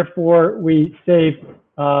 and therefore we save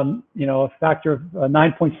a factor of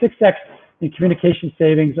 9.6x in communication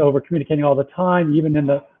savings over communicating all the time, even in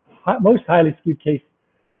the most highly skewed case.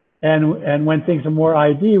 And when things are more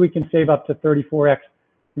ID, we can save up to 34x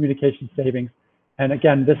communication savings. And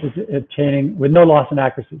again, this is obtaining with no loss in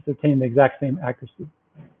accuracy. It's obtaining the exact same accuracy.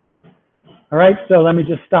 All right, so let me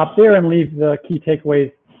just stop there and leave the key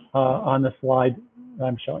takeaways on the slide that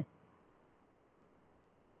I'm showing.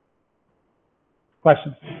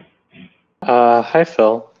 Questions? Hi,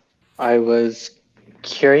 Phil. I was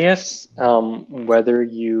curious whether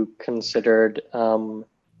you considered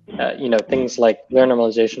things like layer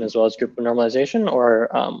normalization as well as group normalization,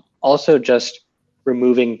 or also just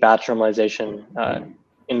removing batch normalization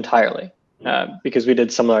entirely, because we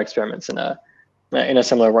did similar experiments in a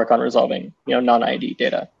similar work on resolving non-ID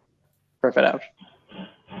data for FedOut.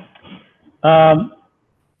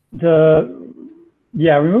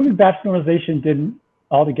 Removing batch normalization didn't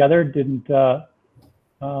I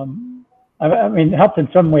mean, it helped in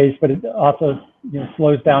some ways, but it also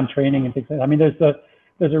slows down training and things like that. I mean,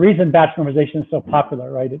 there's a reason batch normalization is so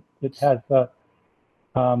popular, right? It has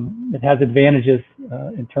advantages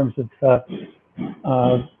in terms of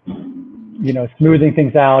smoothing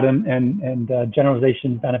things out and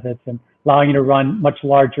generalization benefits, and allowing you to run much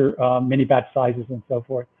larger mini batch sizes and so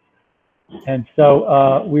forth. And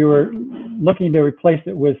so we were looking to replace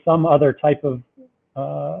it with some other type of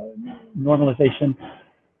normalization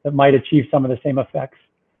that might achieve some of the same effects.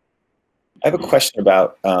 I have a question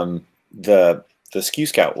about the SKU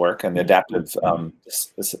Scout work and the adaptive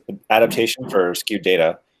this adaptation for skewed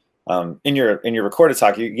data. In your recorded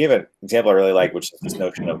talk, you gave an example I really like, which is this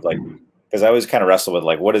notion of because I always kind of wrestle with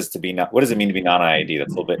what does it mean to be non-IID?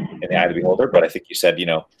 That's a little bit in the eye of the beholder, but I think you said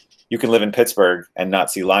you can live in Pittsburgh and not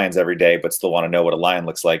see lions every day, but still want to know what a lion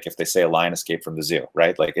looks like if they say a lion escaped from the zoo,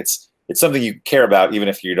 right? Like it's something you care about even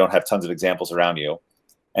if you don't have tons of examples around you.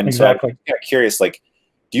 And exactly. So I'm curious, do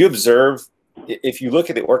you observe, if you look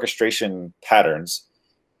at the orchestration patterns,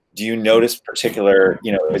 do you notice particular,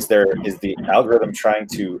 is the algorithm trying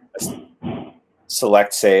to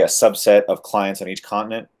select, say, a subset of clients on each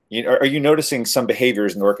continent? Are you noticing some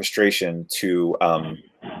behaviors in orchestration to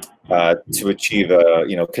achieve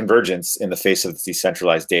convergence in the face of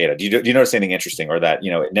decentralized data? Do you notice anything interesting, or that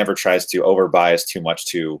it never tries to over bias too much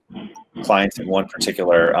to clients in one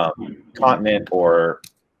particular continent, or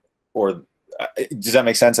does that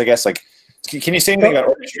make sense? I guess can you say anything about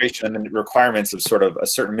orchestration and the requirements of sort of a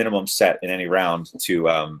certain minimum set in any round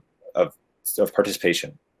of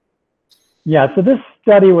participation? Yeah, so this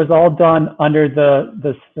study was all done under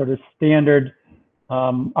the sort of standard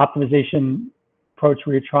optimization approach,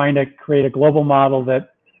 where you're trying to create a global model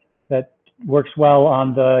that works well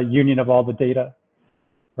on the union of all the data,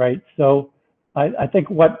 right? So I think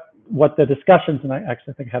what the discussions, and I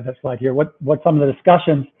actually think I have that slide here, what some of the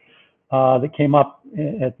discussions that came up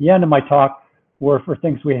at the end of my talk were for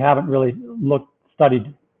things we haven't really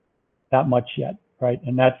studied that much yet, right?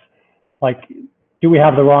 And that's do we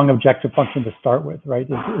have the wrong objective function to start with, right?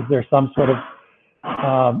 Is there some sort of,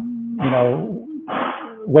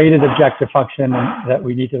 weighted objective function that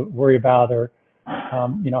we need to worry about, or,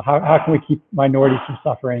 how can we keep minorities from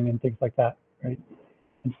suffering and things like that, right?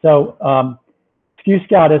 And so SKU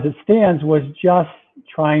Scout, as it stands, was just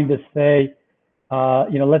trying to say,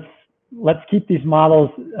 let's keep these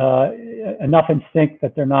models enough in sync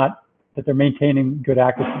that they're maintaining good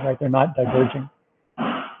accuracy, right? They're not diverging,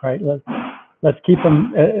 right? Let's keep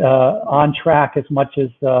them on track as much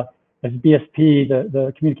as BSP,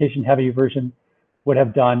 the communication heavy version, would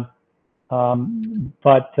have done,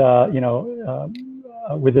 but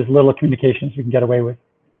with as little communication as we can get away with.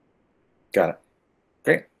 Got it.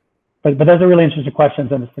 Great. But those are really interesting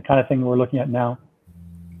questions, and it's the kind of thing we're looking at now.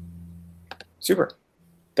 Super.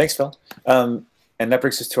 Thanks, Phil. And that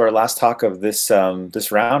brings us to our last talk of this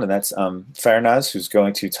this round, and that's Farnaz, who's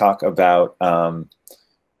going to talk about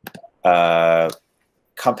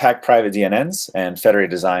compact private DNNs and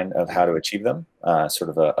federated design of how to achieve them, sort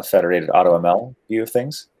of a federated AutoML view of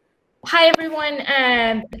things. Hi everyone.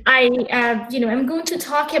 I'm going to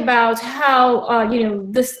talk about how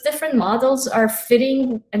this different models are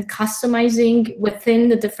fitting and customizing within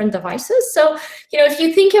the different devices. So if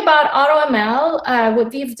you think about AutoML,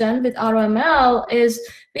 what we've done with AutoML is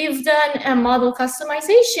we've done a model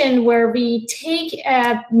customization where we take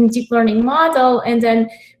a deep learning model and then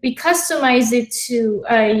we customize it to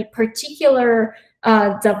a particular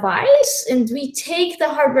device, and we take the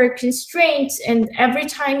hardware constraints, and every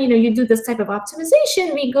time you do this type of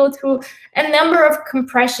optimization, we go through a number of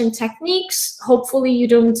compression techniques. Hopefully you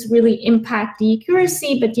don't really impact the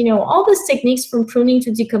accuracy, but all these techniques from pruning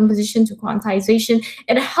to decomposition to quantization,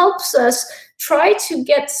 it helps us try to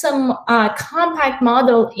get some compact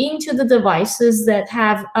model into the devices that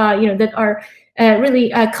have that are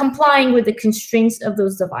really complying with the constraints of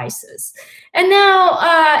those devices. And now,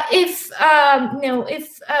 if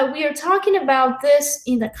we are talking about this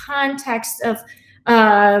in the context of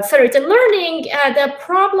federated learning, the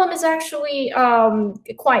problem is actually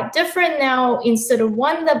quite different now. Instead of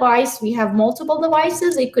one device, we have multiple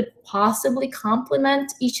devices. It could possibly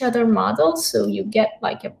complement each other models. So you get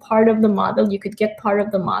like a part of the model, you could get part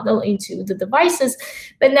of the model into the devices.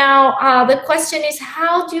 But now the question is,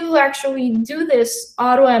 how do you actually do this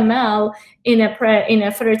AutoML in a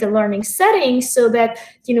federated learning setting so that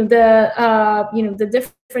the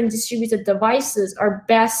different distributed devices are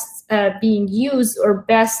best being used or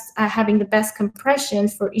best having the best compression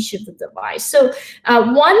for each of the device. So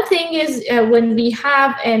one thing is when we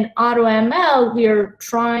have an AutoML, we are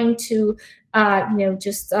trying to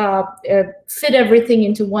just fit everything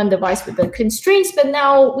into one device with the constraints. But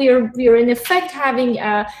now we are in effect having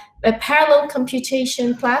a parallel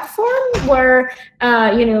computation platform where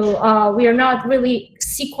we are not really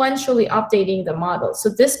sequentially updating the model. So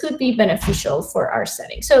this could be beneficial for our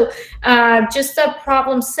setting. So just a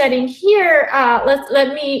problem setting here,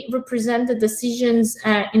 let me represent the decisions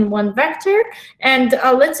in one vector, and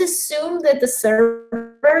let's assume that the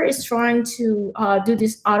server is trying to do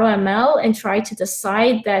this AutoML and try to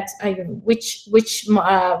decide that which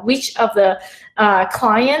of the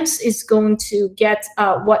clients is going to get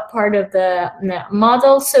what part of the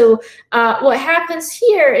model. So what happens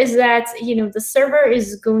here is that the server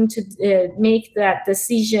is going to make that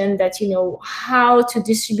decision that how to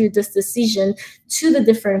distribute this decision to the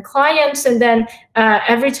different clients, and then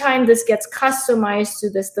every time this gets customized to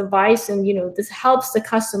this device, and this helps the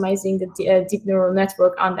customizing the deep neural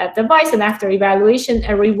network on that device, and after evaluation,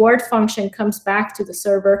 a reward function comes back to the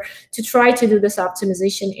server to try to do this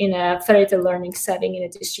optimization in a federated learning setting in a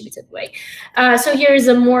distributed way. So here is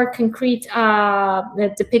a more concrete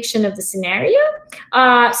depiction of the scenario.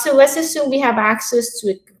 So let's assume we have access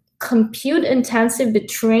to a compute-intensive but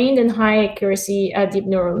trained and high-accuracy deep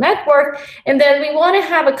neural network, and then we want to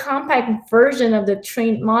have a compact version of the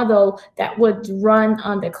trained model that would run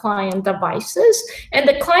on the client devices. And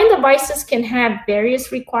the client devices can have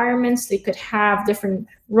various requirements. They could have different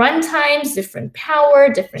runtimes, different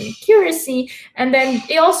power, different accuracy, and then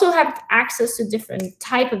they also have access to different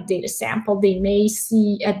type of data sample. They may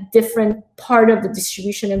see a different part of the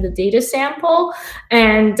distribution of the data sample,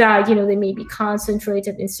 and they may be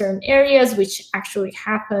concentrated in certain areas, which actually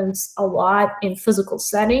happens a lot in physical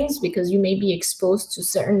settings because you may be exposed to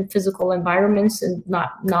certain physical environments and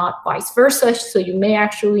not vice versa. So you may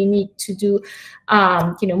actually need to do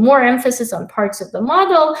more emphasis on parts of the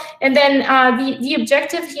model. And then the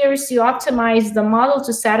objective here is to optimize the model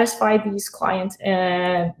to satisfy these client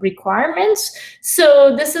requirements.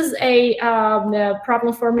 So this is a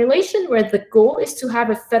problem formulation where the goal is to have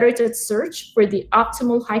a federated search for the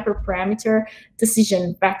optimal hyperparameter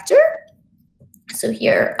decision vector. So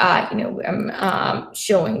here, I'm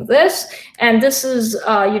showing this, and this is,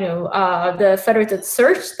 the federated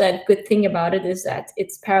search. The good thing about it is that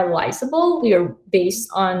it's parallelizable. We are based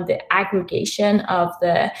on the aggregation of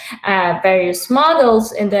the various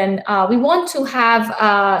models, and then we want to have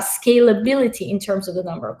scalability in terms of the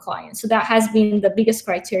number of clients. So that has been the biggest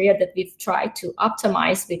criteria that we've tried to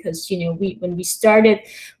optimize, because when we started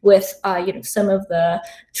with some of the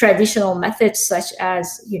traditional methods, such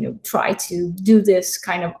as try to do this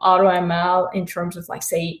kind of AutoML in terms of, like,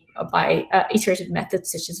 say, by iterative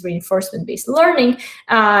methods such as reinforcement-based learning,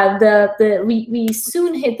 we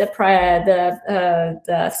soon hit the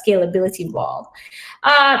scalability wall.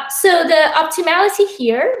 So the optimality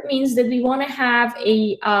here means that we want to have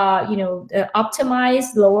a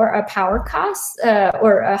optimized lower power costs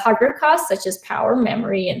or hardware costs such as power,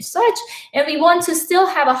 memory, and such, and we want to still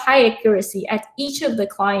have a high accuracy at each of the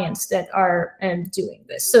clients that are doing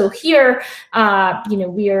this. So here,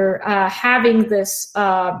 we are having this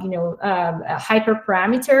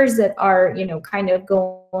hyperparameters that are kind of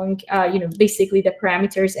going basically the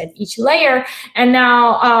parameters at each layer. And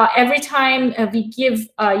now every time we give,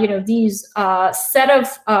 these set of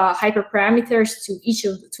hyperparameters to each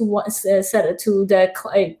of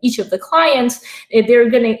each of the clients, they're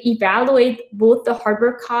going to evaluate both the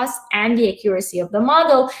hardware cost and the accuracy of the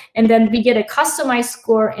model, and then we get a customized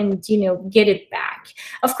score and get it back.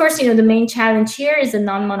 Of course, the main challenge here is the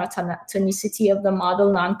non-monotonicity of the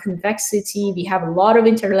model, non-convexity. We have a lot of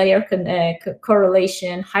interlayer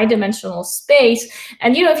correlation, high dimensional space,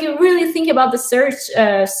 and if you really think about the search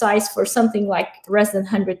size for something like less than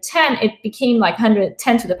 110, it became like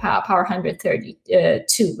 110 to the power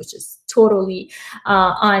 132, which is totally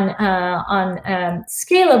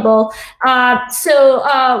unscalable. So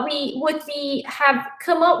what we have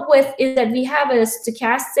come up with is that we have a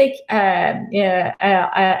stochastic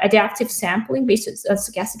adaptive sampling based on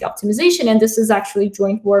stochastic optimization, and this is actually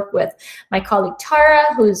joint work with my colleague Tara,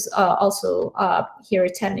 who's also here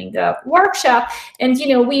attending the workshop. And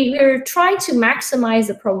we're trying to maximize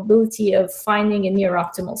the probability of finding a near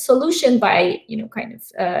optimal solution by kind of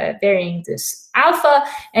varying this alpha,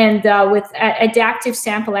 and with adaptive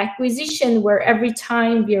sample acquisition, where every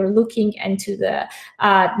time we are looking into the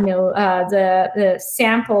the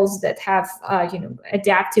samples that have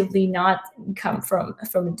adaptively not come from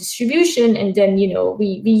a distribution, and then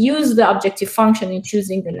we use the objective function in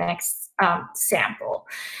choosing the next sample.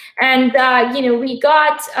 And we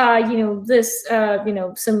got this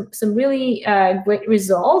some really great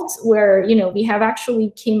results where we have actually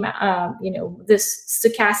came this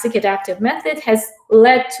stochastic adaptive method has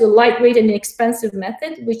led to a lightweight and inexpensive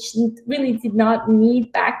method, which really did not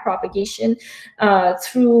need back propagation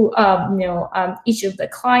through each of the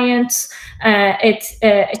clients. It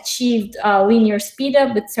achieved linear speed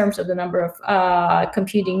up in terms of the number of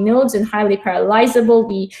computing nodes and highly parallelizable.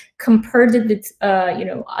 We compared it with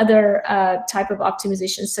other type of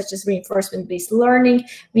optimizations such as reinforcement-based learning.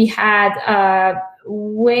 We had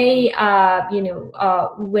way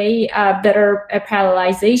better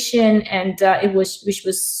parallelization, and which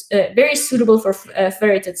was very suitable for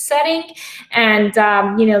federated setting. And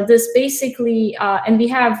this basically and we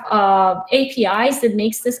have APIs that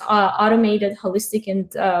makes this automated, holistic,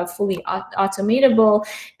 and fully automatable.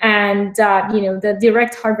 And the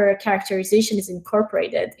direct hardware characterization is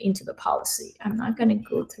incorporated into the policy. I'm not going to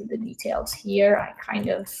go through the details here. I kind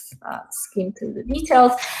of skimmed through the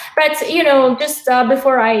details, but just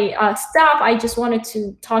before I stop, I just wanted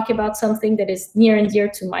to talk about something that is near and dear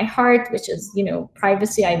to my heart, which is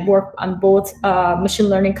privacy. I work on both machine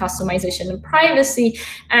learning customization and privacy,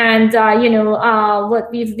 and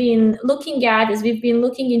what we've been looking at is we've been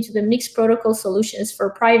looking into the mixed protocol solutions for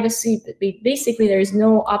privacy. But basically, there is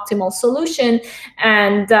no optimal solution,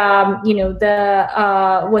 and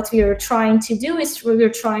what we are trying to do is we're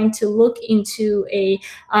trying to look into a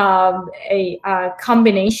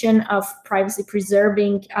combination of privacy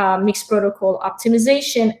preserving mixed protocol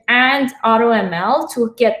optimization and AutoML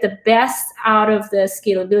to get the best out of the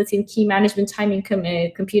scalability and key management timing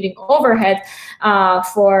computing overhead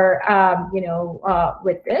for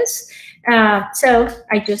with this. So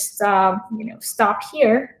I just stop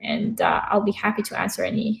here, and I'll be happy to answer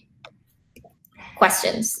any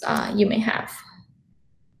questions you may have.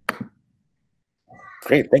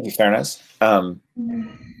 Great, thank you, Farnaz.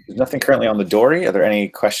 There's nothing currently on the Dory. Are there any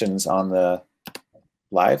questions on the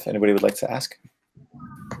live? Anybody would like to ask?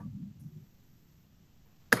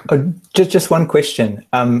 Just one question.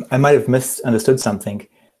 I might have misunderstood something,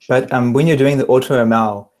 but when you're doing the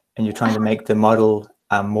AutoML and you're trying to make the model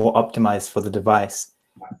more optimized for the device,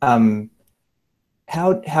 how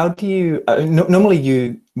do you normally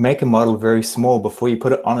you make a model very small before you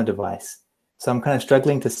put it on a device? So I'm kind of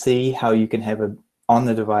struggling to see how you can have on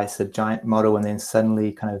the device a giant model and then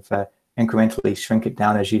suddenly kind of incrementally shrink it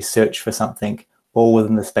down as you search for something, all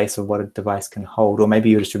within the space of what a device can hold, or maybe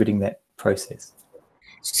you're distributing that process.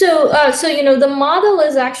 So the model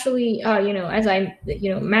is actually as I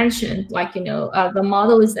mentioned, the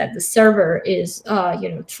model is that the server is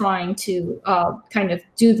trying to kind of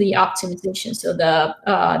do the optimization. So the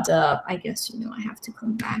I guess I have to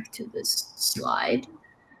come back to this slide.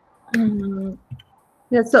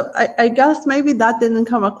 Yeah, so I guess maybe that didn't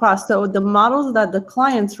come across. So the models that the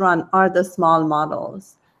clients run are the small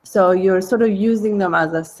models. So you're sort of using them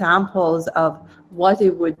as a samples of what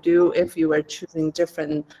it would do if you were choosing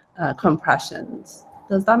different compressions.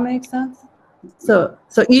 Does that make sense? So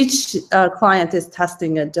each client is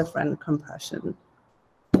testing a different compression.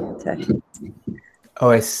 Okay. Oh,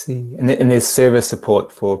 I see. And there's server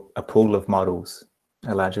support for a pool of models.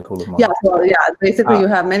 a larger pool of models. Yeah, well, yeah, basically you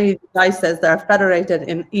have many devices that are federated,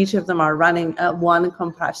 and each of them are running one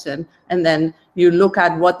compression, and then you look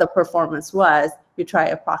at what the performance was, you try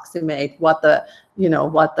to approximate what the,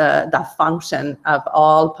 what the function of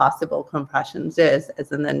all possible compressions is,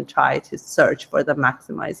 and then try to search for the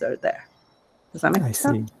maximizer there. Does that make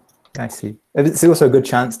sense? I see. It's also a good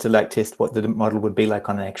chance to test what the model would be like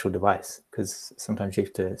on an actual device, because sometimes you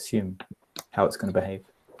have to assume how it's going to behave.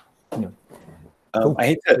 Anyway. Cool.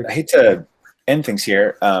 I hate to end things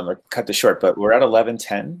here or cut this short, but we're at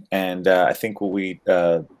 11:10, and I think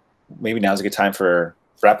maybe now's a good time for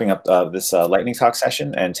wrapping up this lightning talk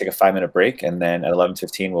session and take a 5-minute break, and then at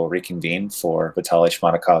 11:15 we'll reconvene for Vitaly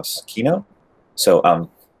Shmatakov's keynote. So I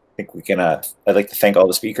think we can. I'd like to thank all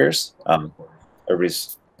the speakers.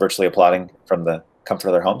 Everybody's virtually applauding from the comfort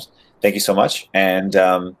of their homes. Thank you so much, and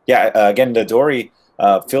again, the Dory.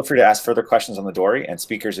 Feel free to ask further questions on the Dory, and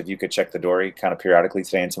speakers, if you could check the Dory kind of periodically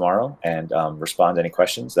today and tomorrow and respond to any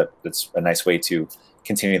questions, that's a nice way to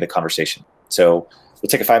continue the conversation. So we'll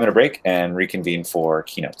take a 5-minute break and reconvene for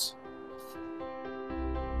keynotes.